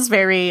sounds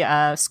very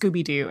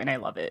Scooby-Doo, and I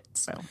love it.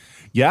 So,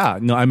 yeah,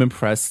 no, I'm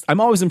impressed.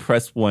 I'm always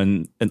impressed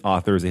when an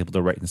author is able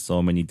to write in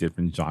so many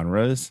different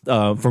genres.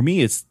 For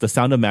me, it's The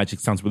Sound of Magic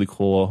sounds really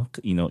cool.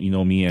 You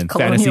know me, and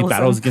fantasy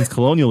battles against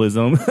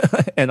colonialism,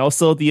 and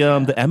also the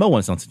Emma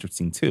one sounds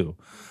interesting too.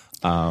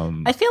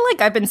 I feel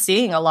like I've been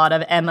seeing a lot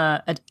of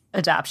Emma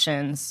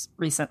adaptions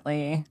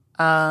recently.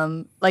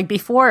 Like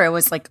before, it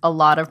was like a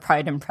lot of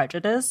Pride and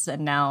Prejudice,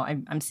 and now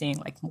I'm seeing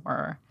like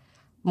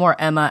more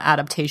Emma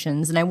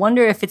adaptations, and I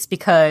wonder if it's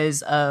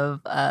because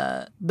of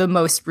the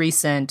most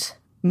recent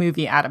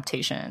movie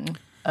adaptation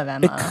of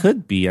Emma. It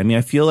could be. I mean,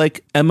 I feel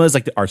like Emma is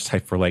like the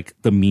archetype for like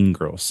the mean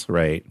girls,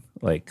 right?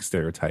 Like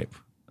stereotype.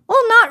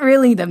 Well, not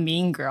really the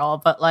mean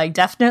girl, but like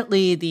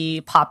definitely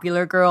the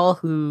popular girl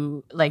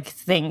who like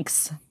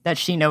thinks that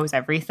she knows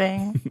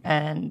everything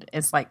and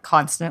is like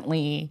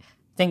constantly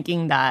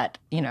thinking that,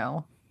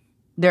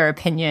 their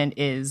opinion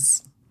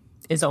is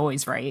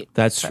always right.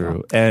 That's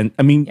true. And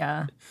I mean,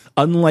 yeah.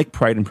 Unlike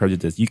Pride and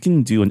Prejudice, you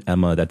can do an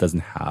Emma that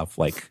doesn't have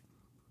like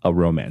a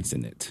romance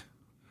in it.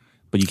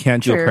 But you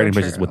can't do a Pride and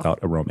Prejudice without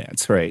a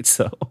romance, right?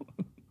 So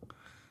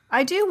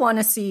I do want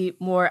to see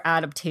more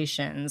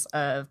adaptations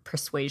of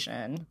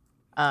Persuasion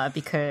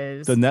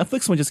because the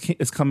Netflix one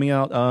is coming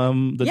out.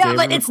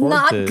 But it's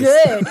not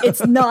good.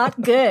 It's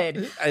not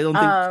good. I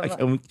don't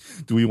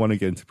think. Do we want to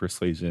get into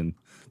Persuasion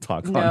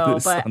talk on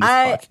this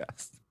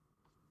podcast?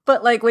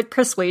 But like with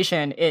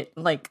Persuasion,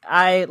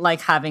 I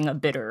like having a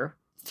bitter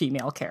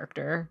female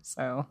character.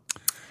 So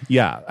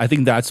yeah, I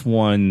think that's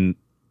one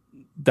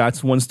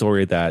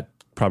story that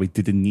probably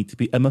didn't need to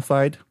be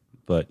Emma-fied,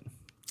 but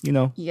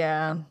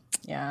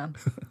yeah.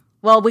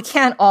 Well, we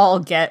can't all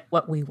get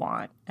what we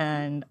want,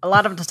 and a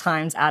lot of the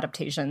times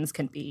adaptations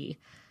can be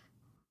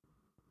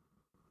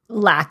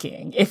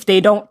lacking if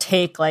they don't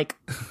take like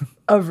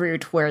a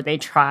route where they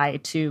try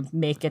to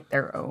make it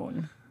their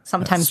own.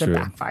 Sometimes it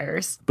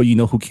backfires. But you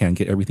know who can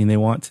get everything they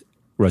want?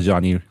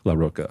 Rajani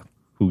LaRocca,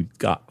 who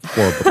got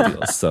 4 book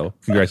deals. So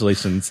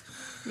congratulations.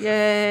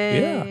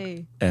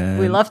 Yay. Yeah. And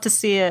we love to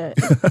see it.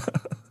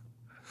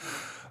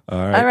 All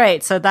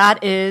right. So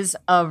that is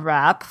a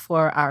wrap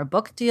for our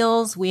book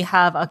deals. We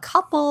have a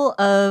couple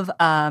of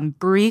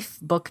brief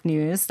book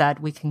news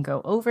that we can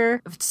go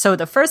over. So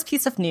the first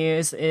piece of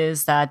news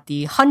is that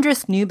the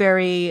 100th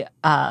Newbery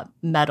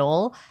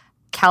Medal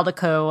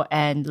Caldecott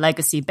and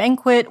Legacy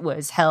Banquet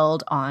was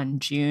held on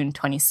June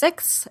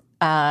 26th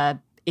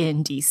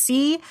in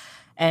DC.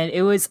 And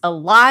it was a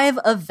live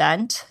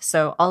event.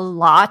 So a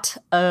lot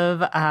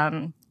of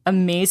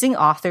amazing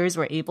authors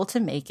were able to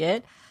make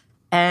it.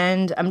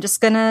 And I'm just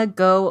going to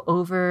go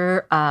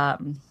over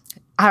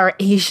our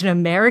Asian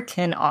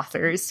American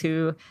authors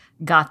who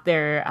got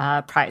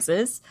their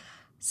prizes.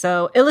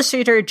 So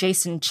illustrator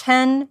Jason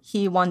Chen,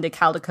 he won the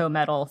Caldecott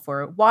Medal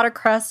for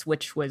Watercress,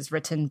 which was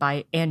written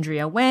by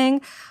Andrea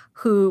Wang,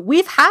 who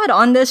we've had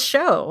on this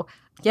show.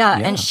 Yeah,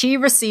 and she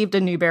received a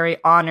Newbery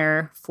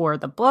honor for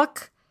the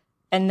book.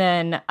 And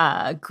then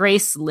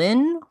Grace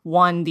Lin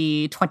won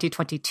the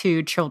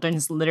 2022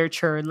 Children's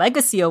Literature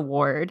Legacy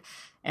Award.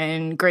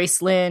 And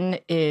Grace Lin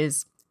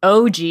is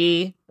OG,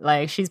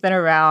 like she's been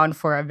around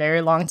for a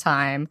very long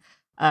time.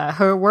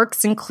 Her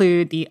works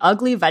include The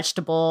Ugly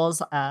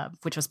Vegetables,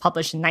 which was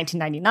published in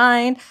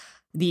 1999,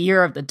 The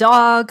Year of the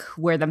Dog,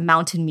 Where the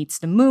Mountain Meets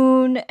the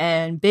Moon,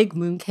 and Big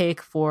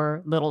Mooncake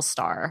for Little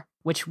Star,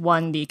 which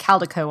won the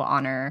Caldecott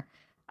honor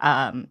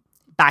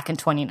back in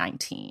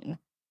 2019.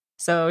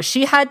 So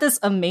she had this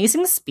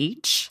amazing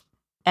speech,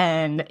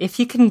 and if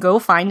you can go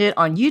find it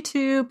on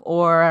YouTube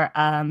or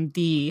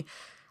the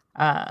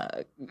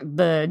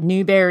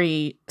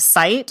Newbery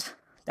site,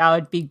 that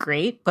would be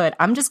great. But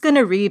I'm just going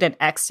to read an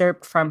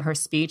excerpt from her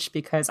speech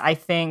because I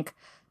think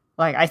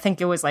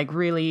it was like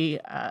really,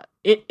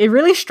 it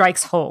really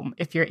strikes home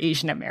if you're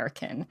Asian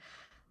American.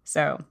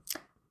 So,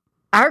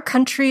 our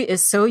country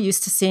is so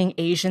used to seeing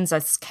Asians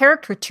as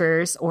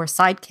caricatures or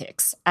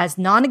sidekicks, as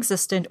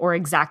non-existent or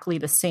exactly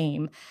the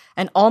same,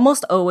 and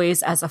almost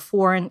always as a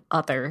foreign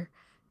other.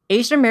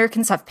 Asian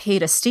Americans have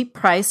paid a steep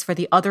price for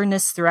the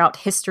otherness throughout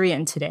history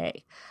and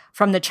today.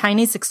 From the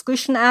Chinese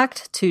Exclusion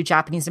Act to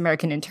Japanese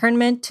American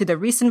internment to the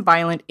recent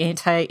violent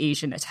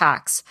anti-Asian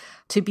attacks,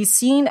 to be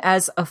seen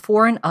as a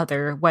foreign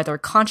other, whether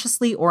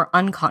consciously or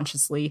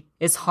unconsciously,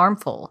 is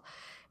harmful.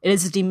 It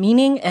is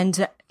demeaning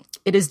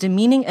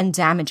and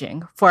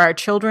damaging for our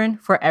children,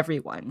 for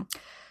everyone.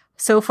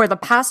 So for the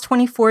past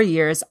 24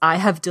 years, I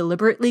have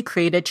deliberately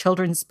created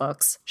children's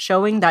books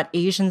showing that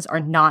Asians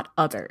are not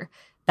other,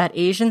 that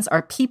Asians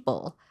are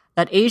people,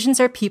 that Asians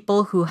are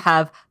people who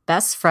have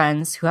best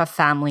friends, who have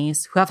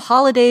families, who have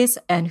holidays,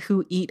 and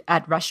who eat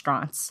at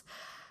restaurants.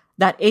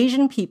 That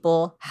Asian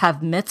people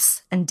have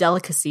myths and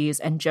delicacies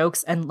and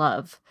jokes and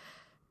love.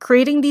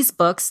 Creating these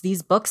books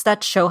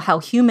that show how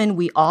human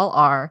we all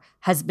are,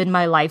 has been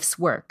my life's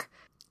work.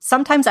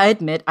 Sometimes I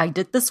admit I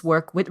did this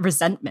work with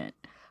resentment.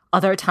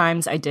 Other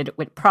times I did it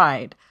with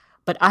pride.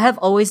 But I have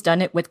always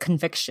done it with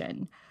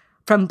conviction.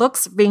 From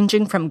books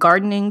ranging from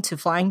gardening to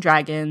flying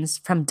dragons,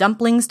 from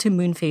dumplings to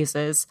moon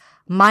phases,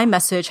 my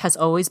message has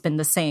always been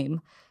the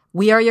same.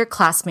 We are your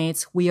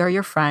classmates, we are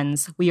your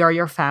friends, we are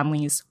your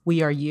families,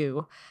 we are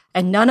you.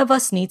 And none of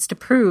us needs to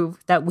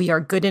prove that we are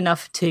good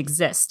enough to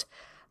exist.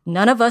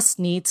 None of us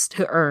needs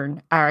to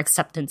earn our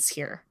acceptance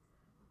here.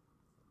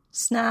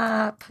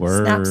 Snap.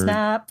 Word. Snap,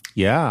 snap.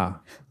 Yeah.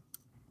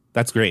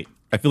 That's great.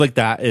 I feel like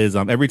that is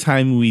every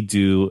time we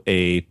do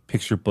a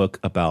picture book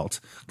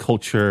about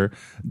culture,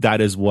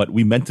 that is what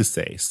we meant to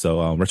say. So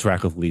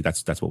retroactively,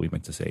 that's what we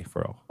meant to say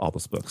for all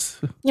those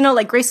books. You know,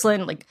 like Grace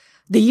Lin, like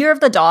The Year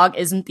of the Dog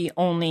isn't the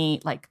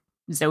only like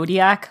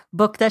Zodiac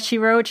book that she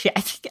wrote.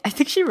 I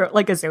think she wrote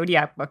like a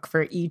Zodiac book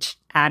for each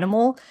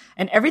animal.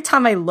 And every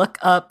time I look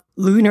up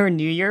Lunar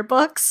New Year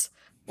books,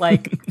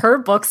 like her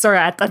books are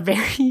at the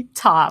very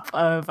top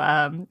of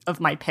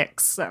my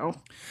picks. So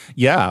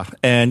yeah,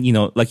 and you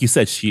know, like you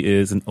said, she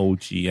is an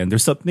OG, and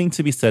there's something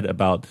to be said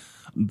about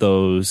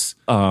those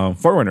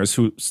forerunners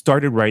who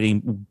started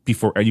writing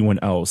before anyone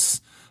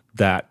else.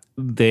 That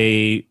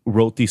they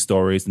wrote these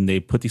stories and they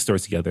put these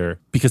stories together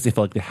because they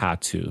felt like they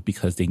had to,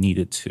 because they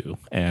needed to.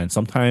 And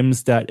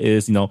sometimes that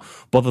is, you know,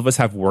 both of us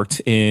have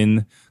worked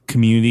in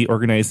community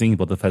organizing.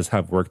 Both of us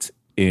have worked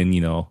in,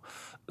 you know,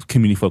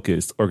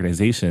 community-focused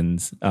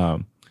organizations.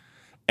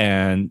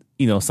 And,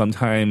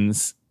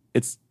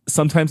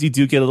 sometimes you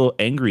do get a little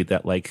angry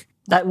that like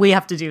that we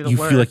have to do the you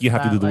work. feel like you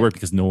have to do the work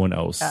because no one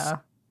else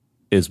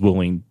is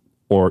willing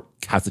or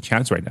has the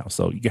chance right now.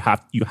 So you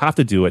have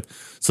to do it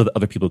so that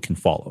other people can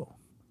follow.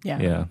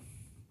 Yeah,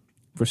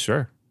 for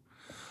sure.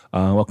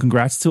 Well,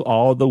 congrats to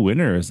all the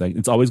winners. Like,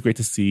 it's always great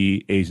to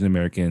see Asian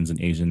Americans and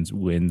Asians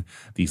win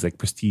these like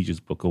prestigious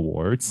book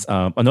awards.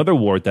 Another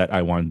award that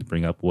I wanted to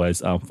bring up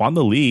was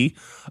Fonda Lee,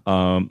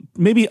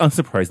 maybe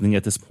unsurprisingly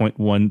at this point,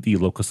 won the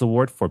Locus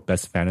Award for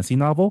Best Fantasy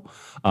Novel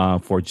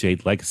for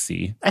Jade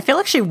Legacy. I feel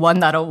like she won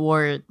that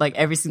award like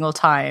every single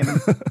time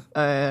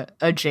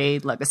a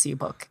Jade Legacy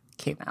book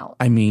came out.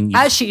 I mean,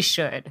 as she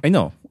should. I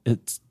know.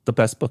 It's the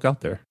best book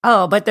out there.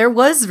 Oh, but there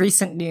was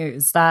recent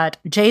news that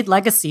Jade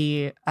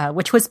Legacy,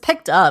 which was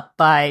picked up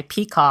by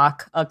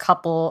Peacock a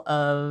couple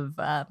of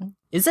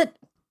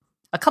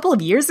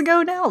years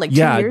ago now? Like 2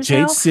 years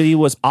Jade now? City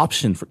was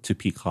optioned to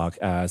Peacock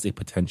as a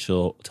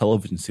potential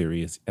television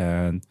series.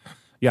 And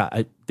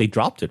they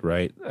dropped it,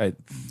 right?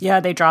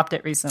 They dropped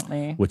it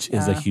recently. Which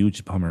is a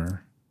huge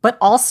bummer. But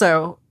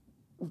also,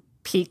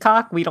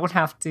 Peacock, we don't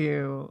have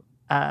to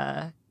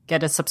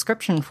get a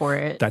subscription for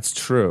it. That's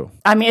true.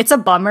 I mean, it's a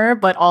bummer,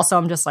 but also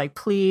I'm just like,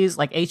 please,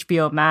 like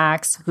HBO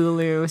Max,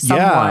 Hulu,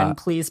 someone,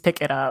 please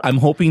pick it up. I'm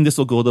hoping this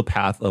will go the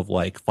path of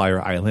like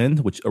Fire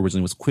Island, which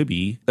originally was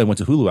Quibi, and went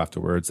to Hulu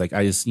afterwards. Like,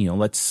 I just,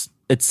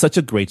 it's such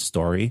a great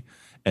story,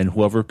 and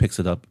whoever picks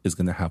it up is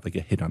going to have like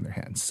a hit on their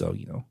hands. So,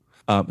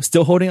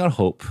 still holding out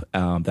hope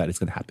that it's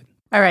going to happen.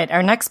 All right,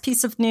 our next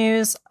piece of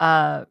news.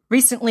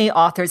 Recently,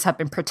 authors have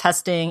been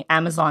protesting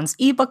Amazon's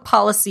ebook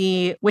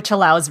policy, which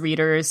allows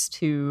readers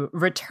to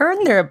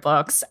return their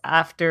books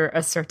after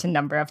a certain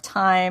number of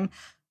time.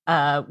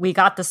 We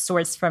got the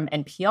source from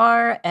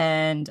NPR,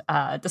 and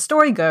the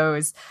story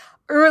goes,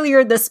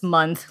 earlier this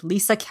month,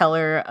 Lisa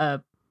Keller,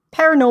 a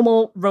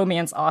paranormal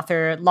romance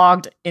author,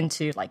 logged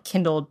into like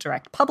Kindle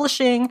Direct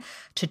Publishing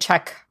to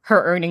check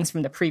her earnings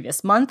from the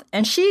previous month,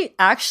 and she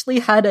actually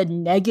had a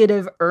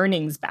negative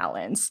earnings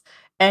balance.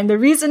 And the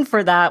reason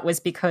for that was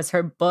because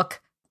her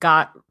book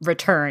got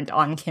returned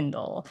on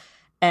Kindle.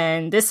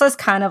 And this has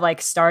kind of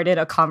like started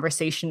a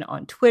conversation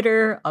on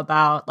Twitter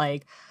about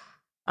like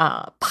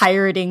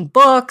pirating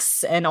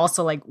books, and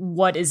also like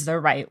what is the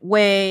right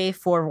way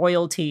for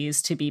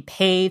royalties to be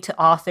paid to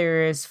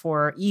authors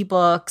for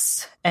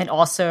ebooks, and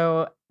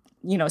also,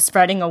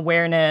 spreading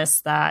awareness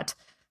that,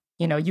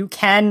 you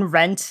can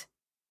rent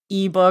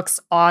ebooks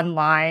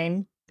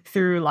online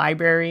through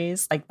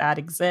libraries, like that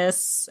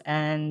exists.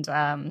 And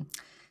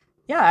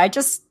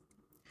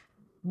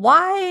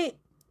why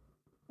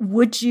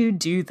would you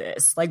do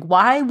this? Like,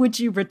 why would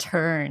you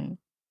return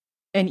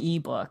an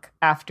ebook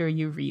after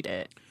you read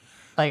it?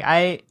 Like,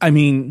 I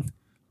mean,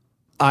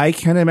 I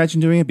can't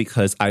imagine doing it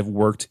because I've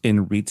worked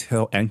in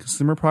retail and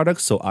consumer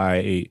products. So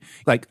I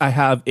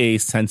have a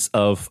sense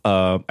of,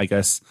 I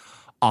guess,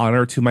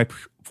 honor to my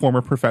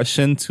former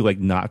profession to like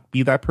not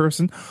be that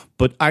person.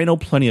 But I know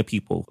plenty of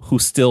people who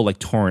still like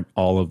torrent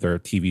all of their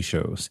TV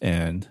shows.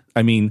 And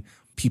I mean,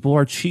 people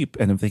are cheap,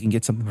 and if they can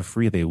get something for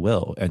free, they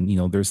will. And,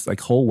 there's like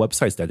whole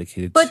websites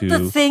dedicated to. But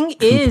the thing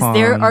is,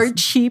 there are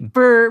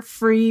cheaper,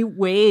 free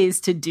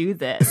ways to do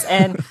this.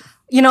 And,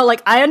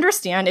 like, I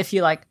understand if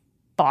you like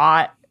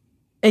bought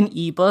an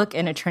ebook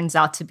and it turns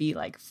out to be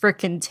like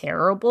freaking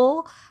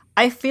terrible.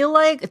 I feel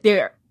like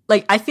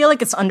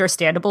it's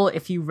understandable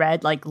if you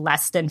read like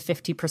less than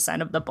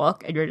 50% of the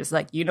book and you're just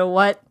like, you know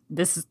what,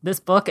 this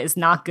book is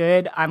not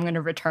good, I'm going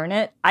to return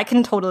it. I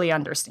can totally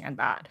understand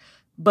that.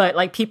 But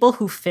like people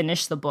who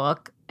finish the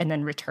book and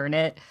then return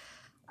it,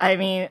 I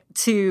mean,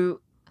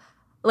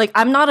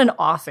 I'm not an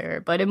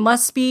author, but it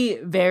must be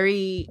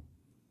very,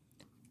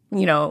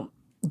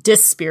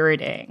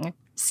 dispiriting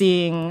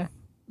seeing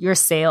your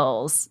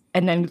sales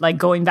and then like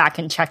going back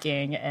and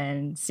checking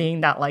and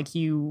seeing that like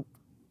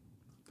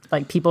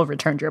people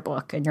returned your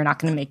book and you're not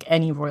going to make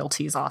any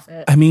royalties off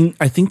it. I mean,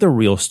 I think the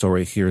real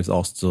story here is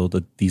also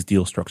these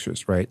deal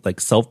structures, right? Like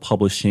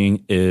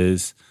self-publishing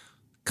is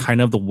kind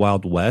of the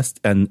Wild West,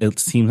 and it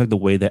seems like the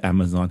way that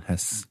Amazon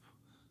has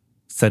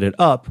set it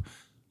up,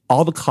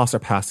 all the costs are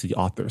passed to the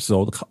authors.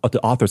 So the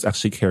authors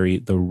actually carry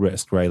the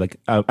risk, right? Like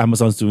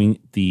Amazon's doing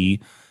the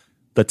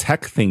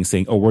tech thing,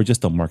 saying, "Oh, we're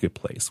just a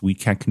marketplace. We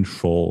can't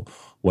control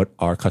what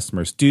our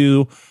customers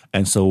do,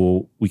 and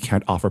so we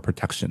can't offer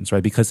protections,"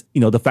 right? Because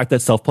the fact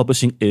that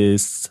self-publishing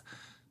is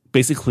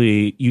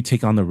basically you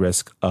take on the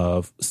risk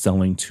of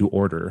selling to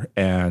order,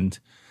 and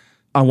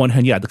on one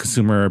hand, the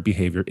consumer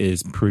behavior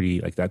is pretty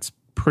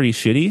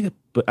shitty,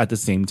 but at the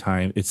same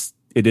time, it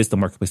is the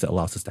marketplace that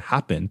allows this to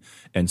happen.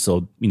 And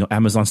so,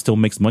 Amazon still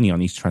makes money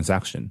on each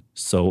transaction.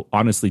 So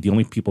honestly, the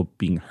only people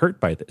being hurt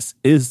by this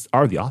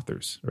are the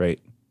authors, right?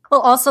 Well,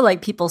 also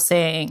like people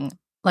saying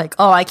like,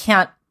 oh, I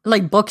can't,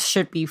 like books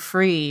should be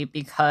free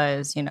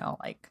because,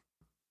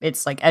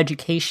 it's like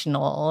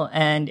educational,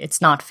 and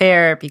it's not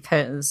fair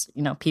because,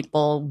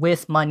 people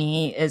with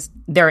money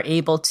they're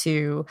able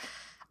to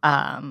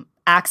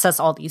access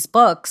all these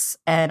books.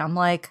 And I'm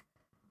like,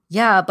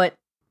 yeah, but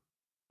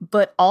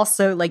but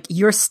also like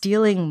you're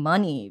stealing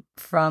money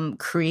from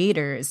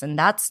creators, and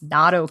that's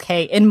not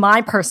okay in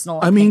my personal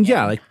opinion. I mean,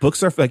 yeah,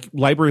 like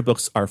library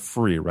books are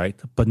free, right?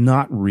 But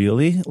not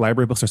really.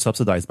 Library books are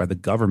subsidized by the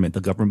government.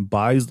 The government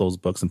buys those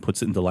books and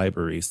puts it into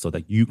libraries so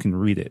that you can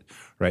read it,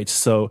 right?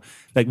 So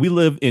like we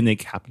live in a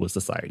capitalist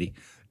society.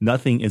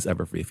 Nothing is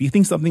ever free. If you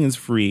think something is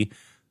free,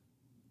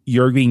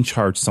 you're being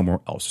charged somewhere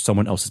else.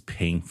 Someone else is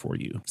paying for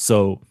you.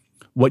 So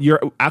what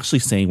you're actually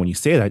saying when you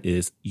say that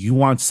is you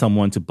want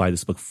someone to buy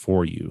this book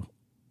for you.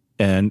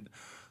 And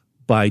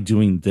by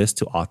doing this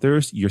to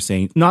authors, you're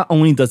saying not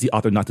only does the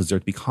author not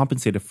deserve to be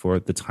compensated for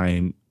the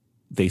time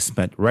they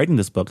spent writing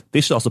this book, they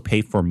should also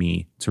pay for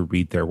me to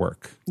read their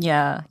work.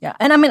 Yeah, yeah.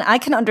 And I mean, I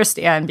can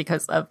understand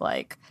because of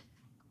like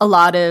a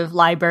lot of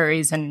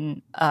libraries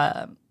and,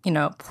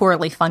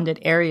 poorly funded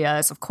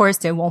areas. Of course,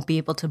 they won't be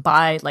able to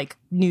buy like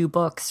new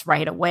books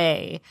right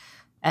away.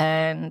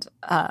 And,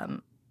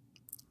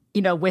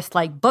 with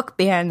like book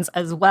bans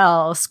as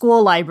well,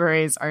 school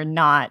libraries are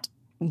not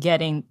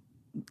getting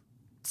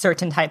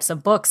certain types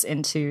of books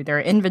into their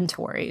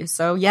inventory.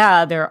 So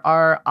yeah, there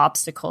are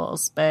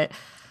obstacles, but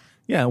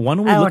yeah, why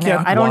don't we look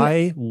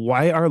at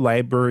why are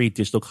library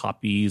digital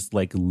copies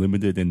like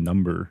limited in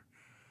number?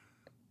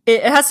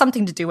 It has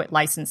something to do with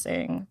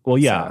licensing. Well,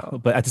 yeah,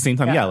 but at the same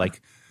time,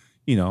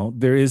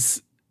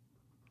 there's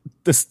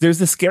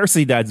this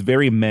scarcity that's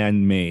very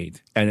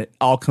man-made, and it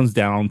all comes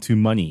down to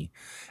money.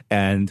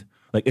 And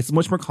like it's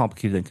much more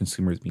complicated than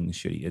consumers being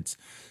shitty. It's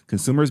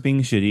consumers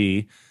being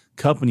shitty,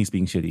 companies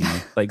being shitty,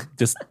 like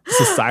just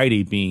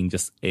society being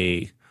just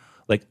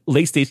like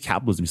late stage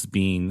capitalism just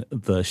being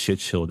the shit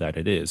show that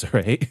it is,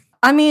 right?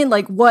 I mean,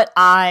 like when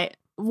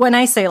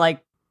I say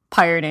like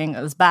pirating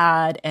is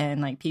bad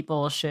and like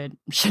people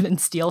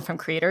shouldn't steal from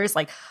creators,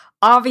 like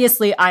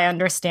obviously I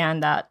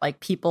understand that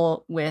like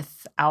people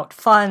without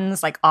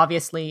funds, like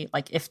obviously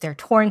like if they're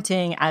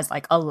torrenting as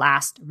like a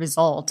last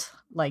result,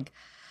 like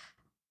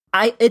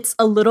it's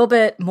a little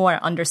bit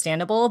more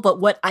understandable. But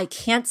what I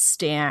can't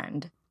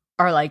stand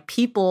are like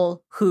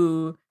people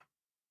who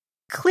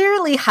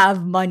clearly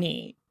have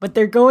money, but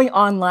they're going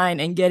online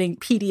and getting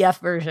PDF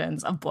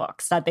versions of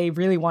books that they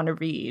really want to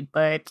read,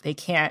 but they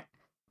can't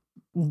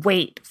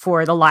wait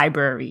for the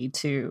library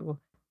to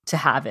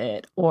have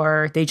it,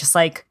 or they just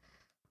like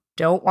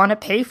don't want to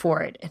pay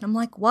for it. And I'm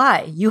like,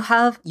 why?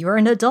 You're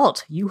an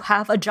adult. You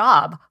have a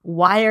job.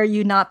 Why are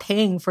you not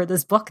paying for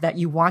this book that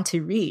you want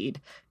to read?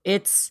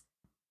 It's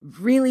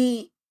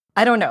really,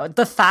 I don't know.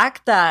 The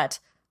fact that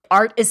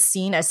art is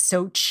seen as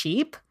so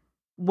cheap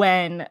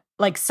when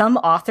like some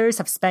authors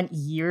have spent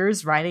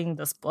years writing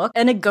this book,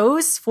 and it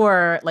goes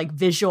for like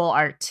visual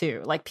art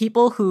too. Like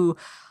people who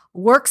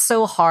work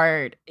so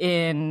hard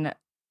in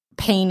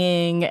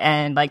painting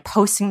and like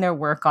posting their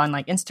work on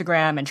like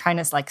Instagram and trying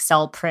to like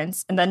sell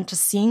prints, and then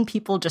just seeing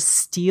people just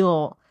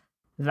steal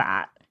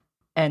that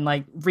and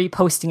like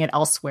reposting it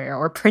elsewhere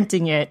or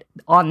printing it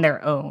on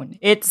their own.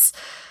 It's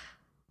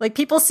like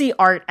people see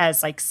art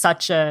as like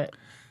such a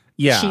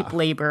cheap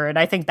labor, and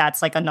I think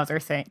that's like another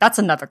thing. That's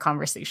another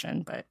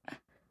conversation. But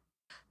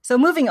so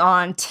moving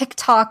on,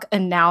 TikTok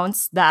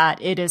announced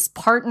that it is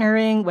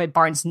partnering with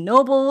Barnes &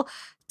 Noble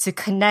to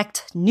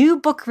connect new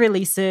book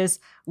releases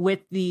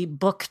with the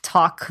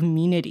BookTok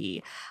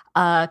community.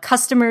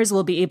 Customers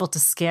will be able to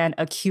scan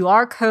a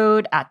QR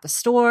code at the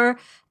store,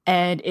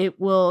 and it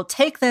will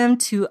take them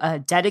to a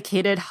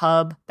dedicated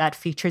hub that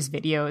features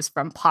videos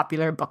from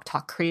popular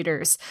BookTok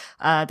creators.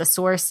 The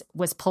source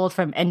was pulled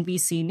from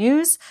NBC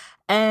News,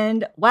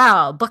 and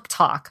wow,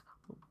 BookTok.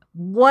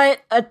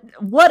 What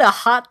a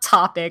hot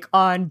topic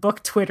on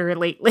book Twitter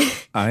lately.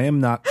 I am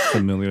not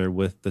familiar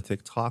with the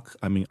TikTok.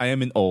 I mean, I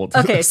am an old.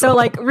 Okay, so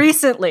like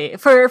recently,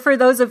 for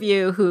those of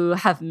you who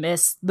have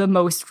missed the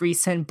most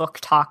recent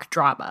BookTok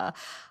drama,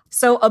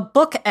 so a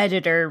book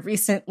editor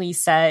recently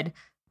said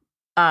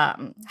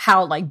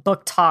how like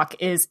BookTok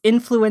is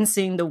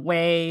influencing the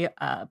way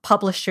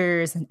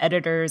publishers and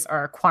editors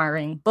are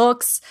acquiring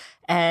books,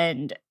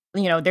 and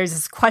there's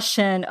this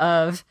question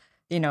of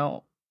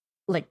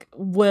like,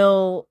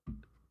 will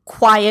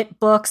quiet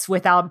books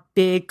without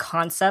big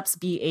concepts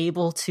be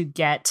able to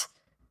get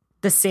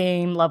the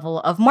same level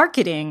of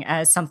marketing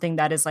as something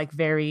that is like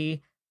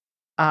very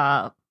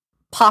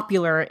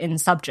popular in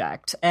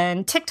subject?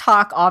 And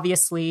TikTok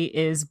obviously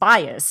is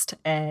biased,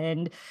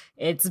 and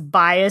it's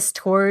biased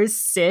towards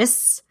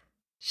cis,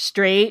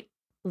 straight,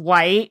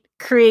 white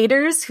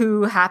creators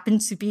who happen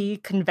to be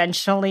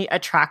conventionally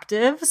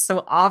attractive.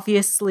 So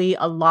obviously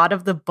a lot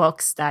of the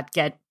books that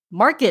get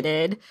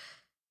marketed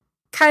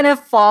kind of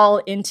fall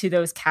into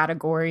those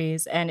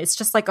categories. And it's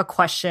just like a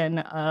question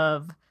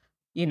of,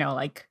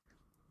 like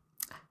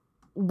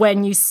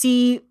when you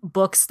see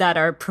books that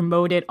are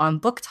promoted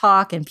on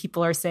BookTok and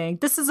people are saying,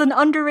 this is an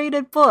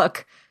underrated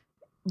book,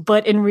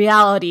 but in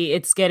reality,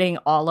 it's getting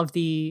all of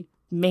the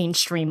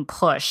mainstream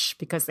push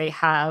because they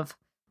have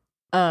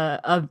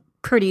a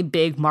pretty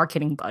big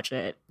marketing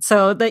budget.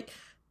 So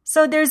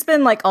there's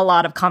been like a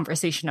lot of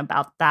conversation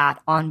about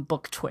that on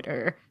book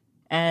Twitter.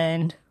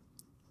 And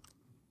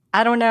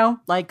I don't know,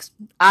 like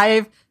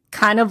I've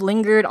kind of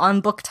lingered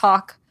on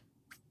BookTok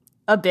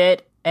a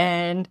bit,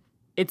 and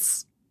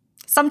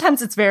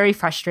sometimes it's very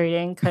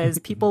frustrating because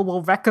people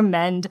will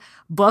recommend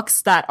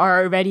books that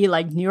are already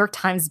like New York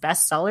Times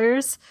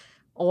bestsellers,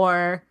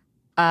 or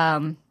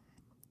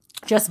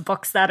just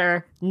books that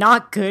are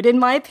not good in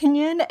my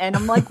opinion. And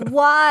I'm like,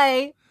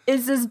 why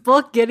is this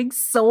book getting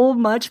so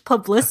much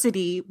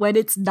publicity when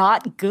it's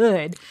not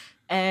good?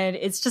 And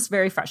it's just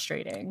very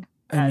frustrating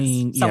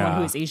as someone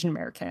who is Asian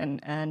American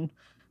and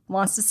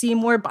wants to see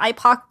more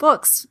BIPOC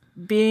books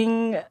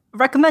being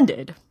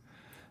recommended.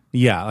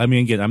 Yeah, I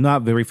mean, again, I'm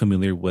not very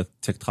familiar with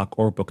TikTok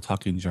or book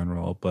talk in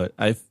general, but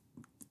I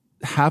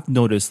have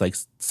noticed like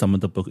some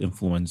of the book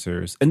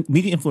influencers and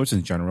media influencers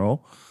in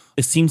general.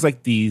 It seems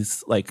like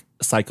these like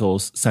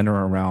cycles center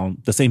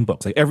around the same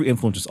books. Like every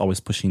influencer is always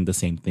pushing the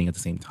same thing at the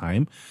same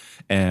time,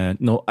 and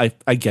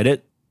I get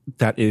it.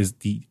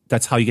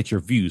 That's how you get your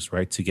views,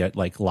 right? To get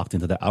like locked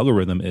into the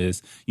algorithm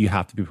is you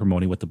have to be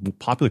promoting what the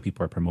popular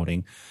people are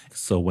promoting.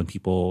 So when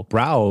people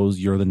browse,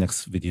 you're the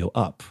next video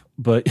up.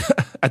 But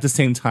at the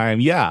same time,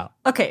 yeah.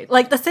 Okay,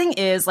 like the thing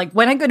is, like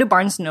when I go to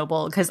Barnes &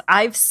 Noble, because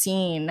I've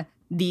seen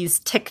these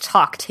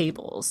TikTok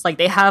tables, like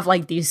they have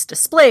like these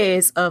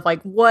displays of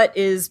like what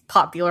is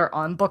popular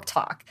on Book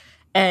Talk.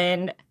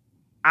 And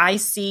I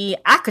see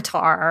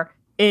ACOTAR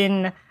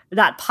in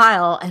that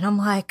pile, and I'm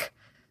like,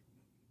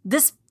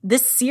 this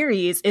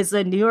series is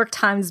a New York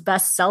Times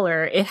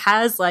bestseller. It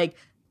has like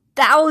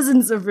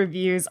thousands of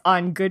reviews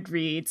on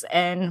Goodreads.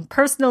 And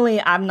personally,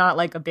 I'm not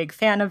like a big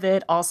fan of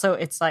it. Also,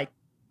 it's like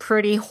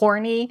pretty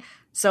horny.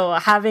 So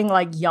having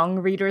like young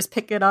readers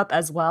pick it up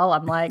as well,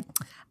 I'm like,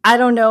 I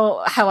don't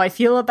know how I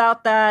feel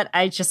about that.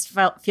 I just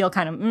feel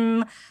kind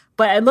of,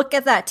 But I look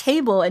at that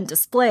table and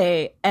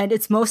display, and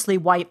it's mostly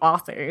white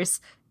authors.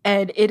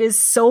 And it is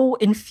so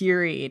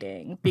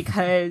infuriating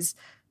because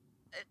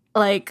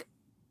like,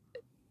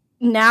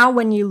 now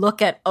when you look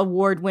at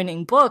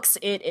award-winning books,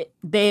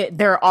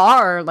 there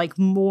are like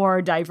more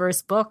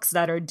diverse books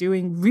that are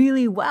doing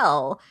really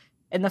well,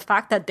 and the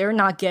fact that they're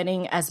not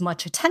getting as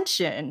much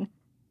attention,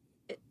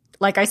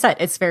 like I said,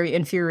 it's very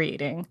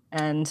infuriating.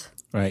 And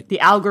right, the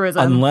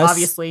algorithm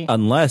obviously,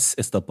 unless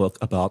it's the book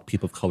about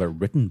people of color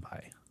written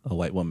by a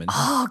white woman.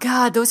 Oh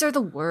god, those are the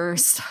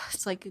worst.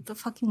 It's like the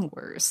fucking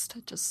worst.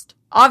 Just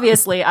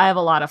obviously, I have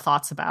a lot of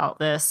thoughts about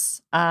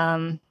this.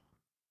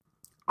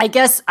 I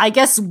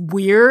guess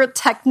we're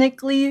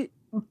technically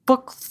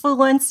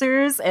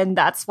bookfluencers, and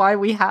that's why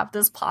we have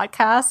this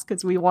podcast,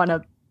 because we want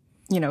to,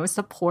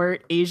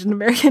 support Asian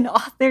American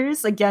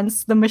authors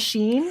against the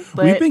machine.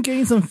 But we've been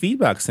getting some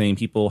feedback saying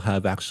people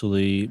have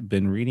actually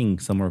been reading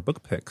some of our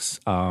book picks,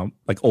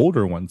 like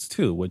older ones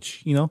too,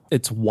 which,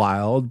 it's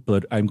wild,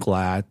 but I'm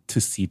glad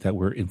to see that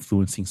we're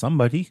influencing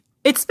somebody.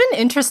 It's been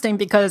interesting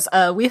because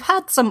we've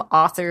had some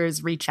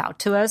authors reach out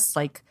to us,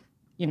 like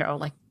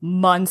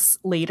months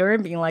later,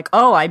 and being like,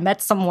 oh, I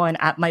met someone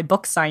at my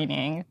book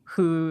signing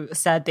who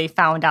said they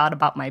found out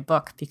about my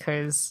book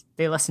because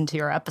they listened to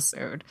your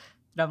episode.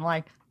 And I'm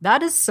like,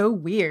 that is so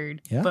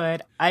weird. Yeah.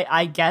 But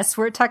I guess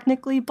we're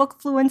technically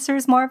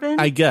bookfluencers, Marvin.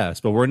 I guess,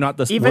 but we're not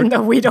even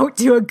though we don't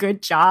do a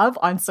good job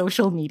on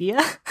social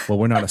media. Well,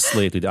 we're not a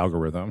slave to the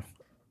algorithm.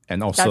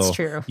 And also, that's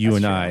true.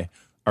 I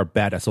are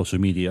bad at social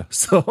media.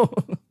 So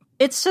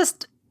it's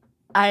just,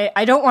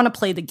 I don't want to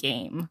play the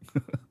game.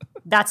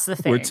 That's the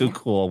thing. We're too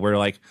cool.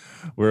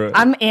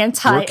 I'm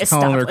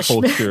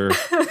anti-establishment.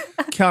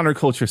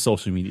 Counterculture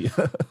social media.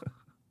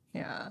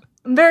 Yeah.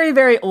 I'm very,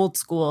 very old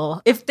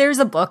school. If there's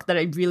a book that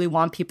I really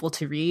want people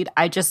to read,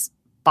 I just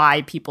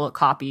buy people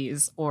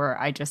copies, or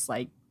I just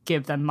like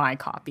give them my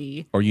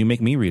copy. Or you make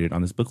me read it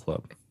on this book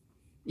club.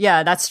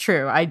 Yeah, that's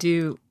true. I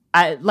do.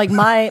 I like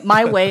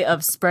my way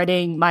of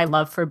spreading my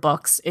love for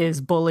books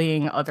is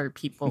bullying other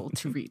people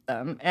to read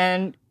them.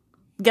 And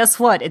guess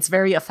what? It's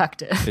very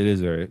effective. It is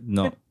very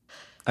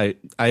I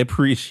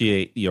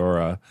appreciate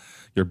your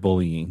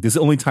bullying. This is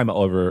the only time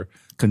I'll ever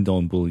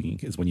condone bullying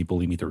is when you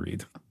bully me to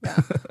read.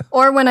 Yeah.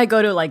 Or when I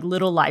go to like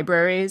little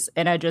libraries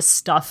and I just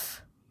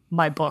stuff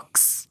my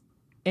books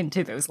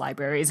into those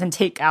libraries and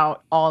take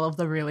out all of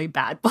the really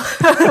bad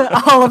books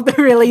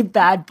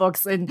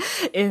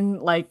in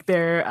like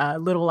their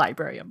little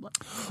library. I'm like,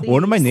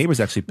 one of my neighbors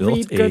actually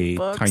built a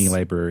tiny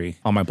library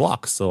on my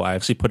block, so I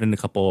actually put in a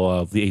couple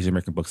of the Asian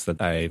American books that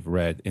I've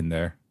read in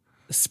there.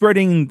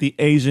 Spreading the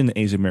Asian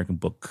American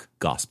book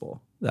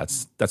gospel.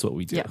 That's what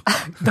we do. Yeah,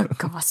 the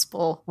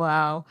gospel.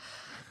 Wow,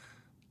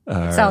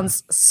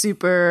 sounds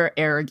super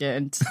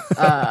arrogant.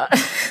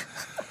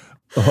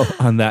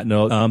 On that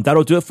note,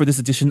 that'll do it for this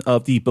edition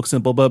of the Books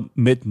and Boba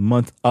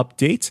mid-month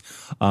update.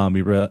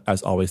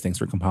 As always, thanks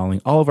for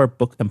compiling all of our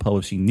book and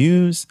publishing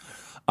news.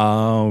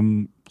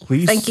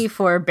 Please. Thank you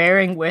for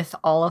bearing with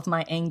all of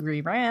my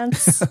angry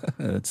rants.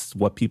 It's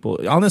what people,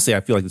 honestly, I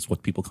feel like it's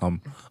what people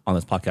come on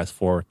this podcast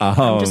for.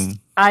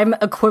 I'm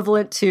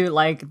equivalent to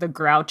like the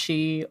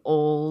grouchy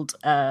old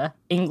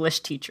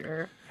English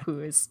teacher who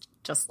is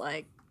just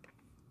like,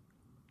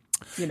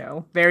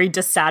 very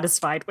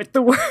dissatisfied with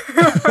the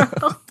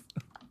world.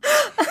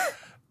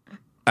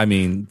 I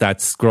mean,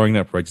 that's growing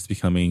up, right? Just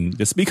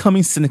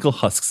becoming cynical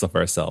husks of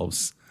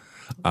ourselves.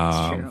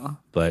 True.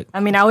 But I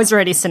mean, I was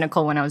already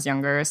cynical when I was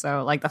younger,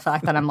 so like the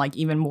fact that I'm like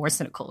even more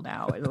cynical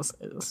now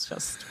is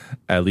just.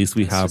 At least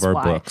we have our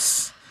why.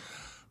 books.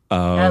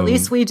 At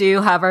least we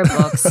do have our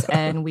books,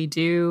 and we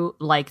do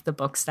like the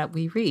books that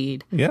we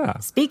read. Yeah.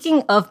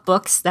 Speaking of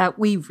books that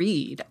we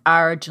read,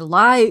 our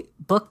July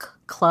book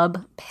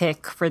club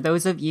pick, for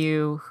those of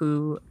you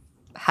who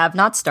have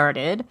not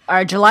started,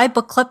 our July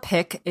book club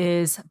pick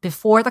is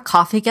Before the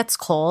Coffee Gets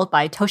Cold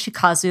by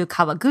Toshikazu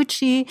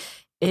Kawaguchi.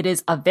 It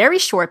is a very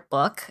short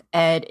book,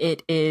 and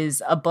it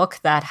is a book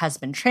that has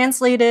been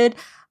translated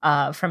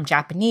from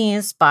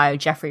Japanese by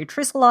Jeffrey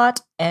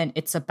Trizalot, and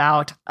it's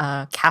about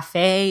a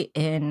cafe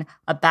in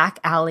a back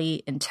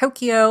alley in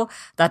Tokyo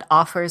that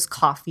offers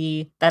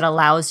coffee that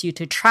allows you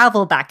to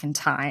travel back in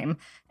time,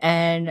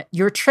 and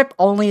your trip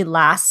only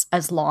lasts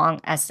as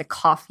long as the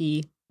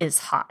coffee is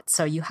hot,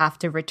 so you have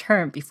to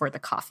return before the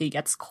coffee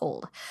gets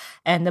cold.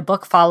 And the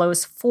book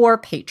follows 4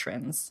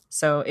 patrons,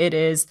 so it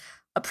is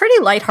a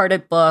pretty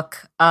lighthearted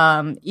book.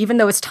 Even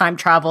though it's time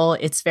travel,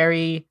 it's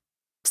very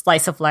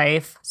slice of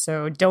life,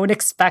 so don't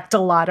expect a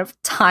lot of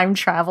time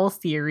travel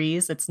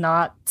theories. It's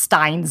not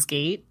Steins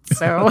Gate.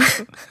 So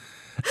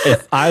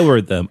if I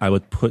were them, I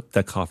would put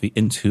that coffee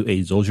into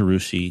a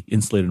Zojirushi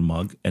insulated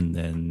mug, and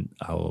then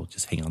I'll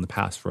just hang on the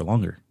past for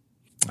longer.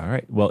 All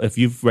right. Well, if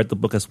you've read the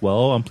book as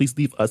well, please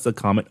leave us a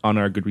comment on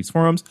our Goodreads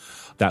forums.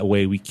 That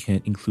way we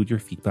can include your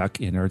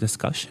feedback in our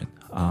discussion.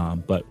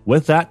 But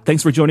with that,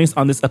 thanks for joining us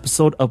on this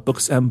episode of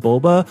Books and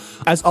Boba.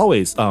 As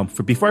always,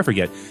 before I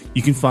forget,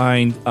 you can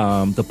find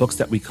the books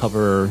that we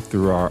cover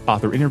through our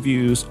author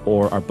interviews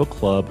or our book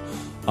club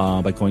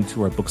by going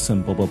to our Books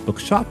and Boba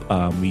bookshop.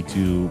 We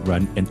do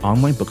run an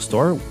online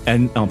bookstore,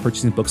 and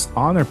purchasing books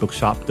on our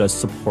bookshop does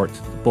support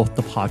both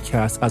the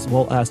podcast as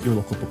well as your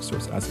local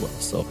bookstores as well.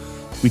 So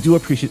we do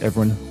appreciate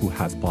everyone who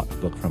has bought a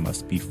book from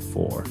us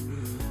before.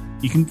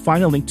 You can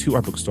find a link to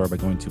our bookstore by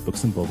going to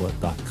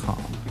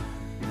booksandboba.com.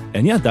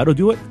 And yeah, that'll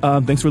do it.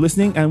 Thanks for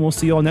listening, and we'll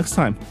see you all next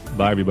time.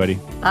 Bye, everybody.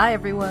 bye,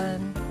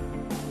 everyone.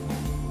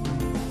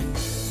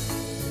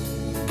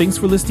 Thanks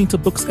for listening to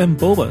Books and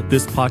Boba.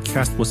 This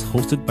podcast was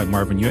hosted by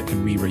Marvin Yue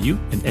and Ri Ryu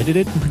and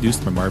edited and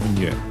produced by Marvin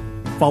Yue.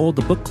 Follow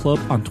the book club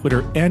on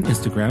Twitter and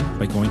Instagram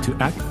by going to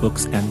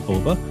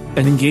 @BooksandBoba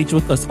and engage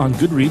with us on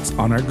Goodreads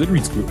on our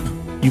Goodreads group.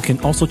 You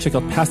can also check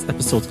out past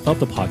episodes of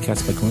the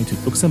podcast by going to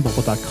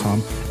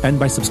booksandboba.com and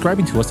by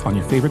subscribing to us on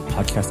your favorite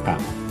podcast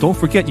app. Don't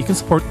forget, you can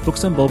support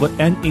Books and Boba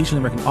and Asian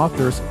American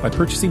authors by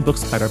purchasing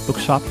books at our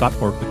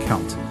bookshop.org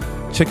account.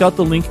 Check out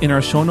the link in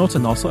our show notes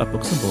and also at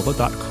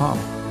booksandboba.com.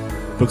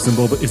 Books and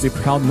Boba is a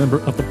proud member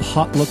of the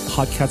Potluck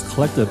Podcast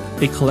Collective,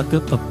 a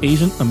collective of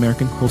Asian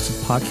American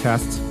hosted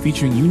podcasts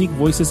featuring unique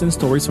voices and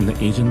stories from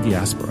the Asian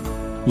diaspora.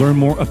 Learn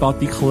more about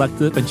the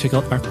collective and check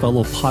out our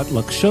fellow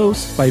Potluck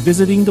shows by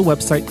visiting the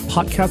website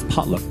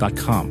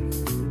podcastpotluck.com.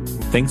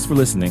 Thanks for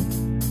listening.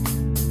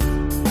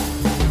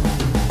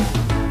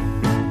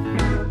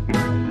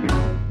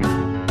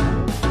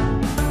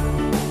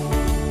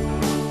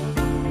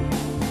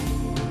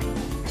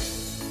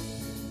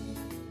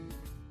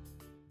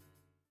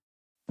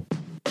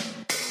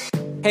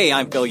 Hey,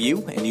 I'm Phil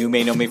Yu, and you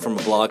may know me from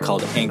a blog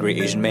called Angry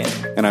Asian Man.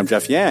 And I'm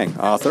Jeff Yang,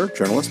 author,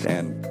 journalist,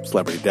 and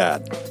celebrity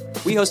dad.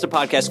 We host a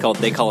podcast called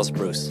They Call Us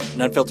Bruce,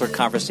 an unfiltered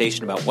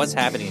conversation about what's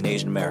happening in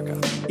Asian America.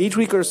 Each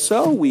week or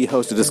so, we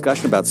host a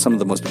discussion about some of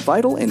the most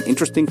vital and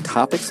interesting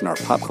topics in our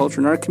pop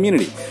culture and our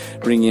community,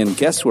 bringing in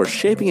guests who are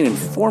shaping and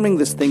informing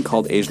this thing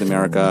called Asian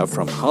America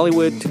from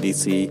Hollywood to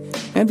DC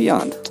and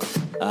beyond.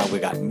 We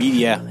got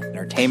media,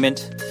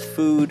 entertainment,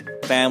 food,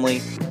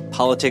 family,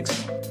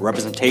 politics,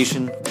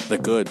 representation. The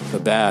good, the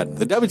bad,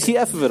 the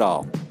WTF of it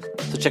all.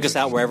 So check us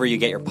out wherever you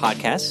get your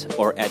podcasts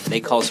or at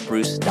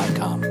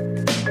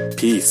theycallusbruce.com.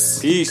 Peace.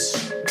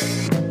 Peace.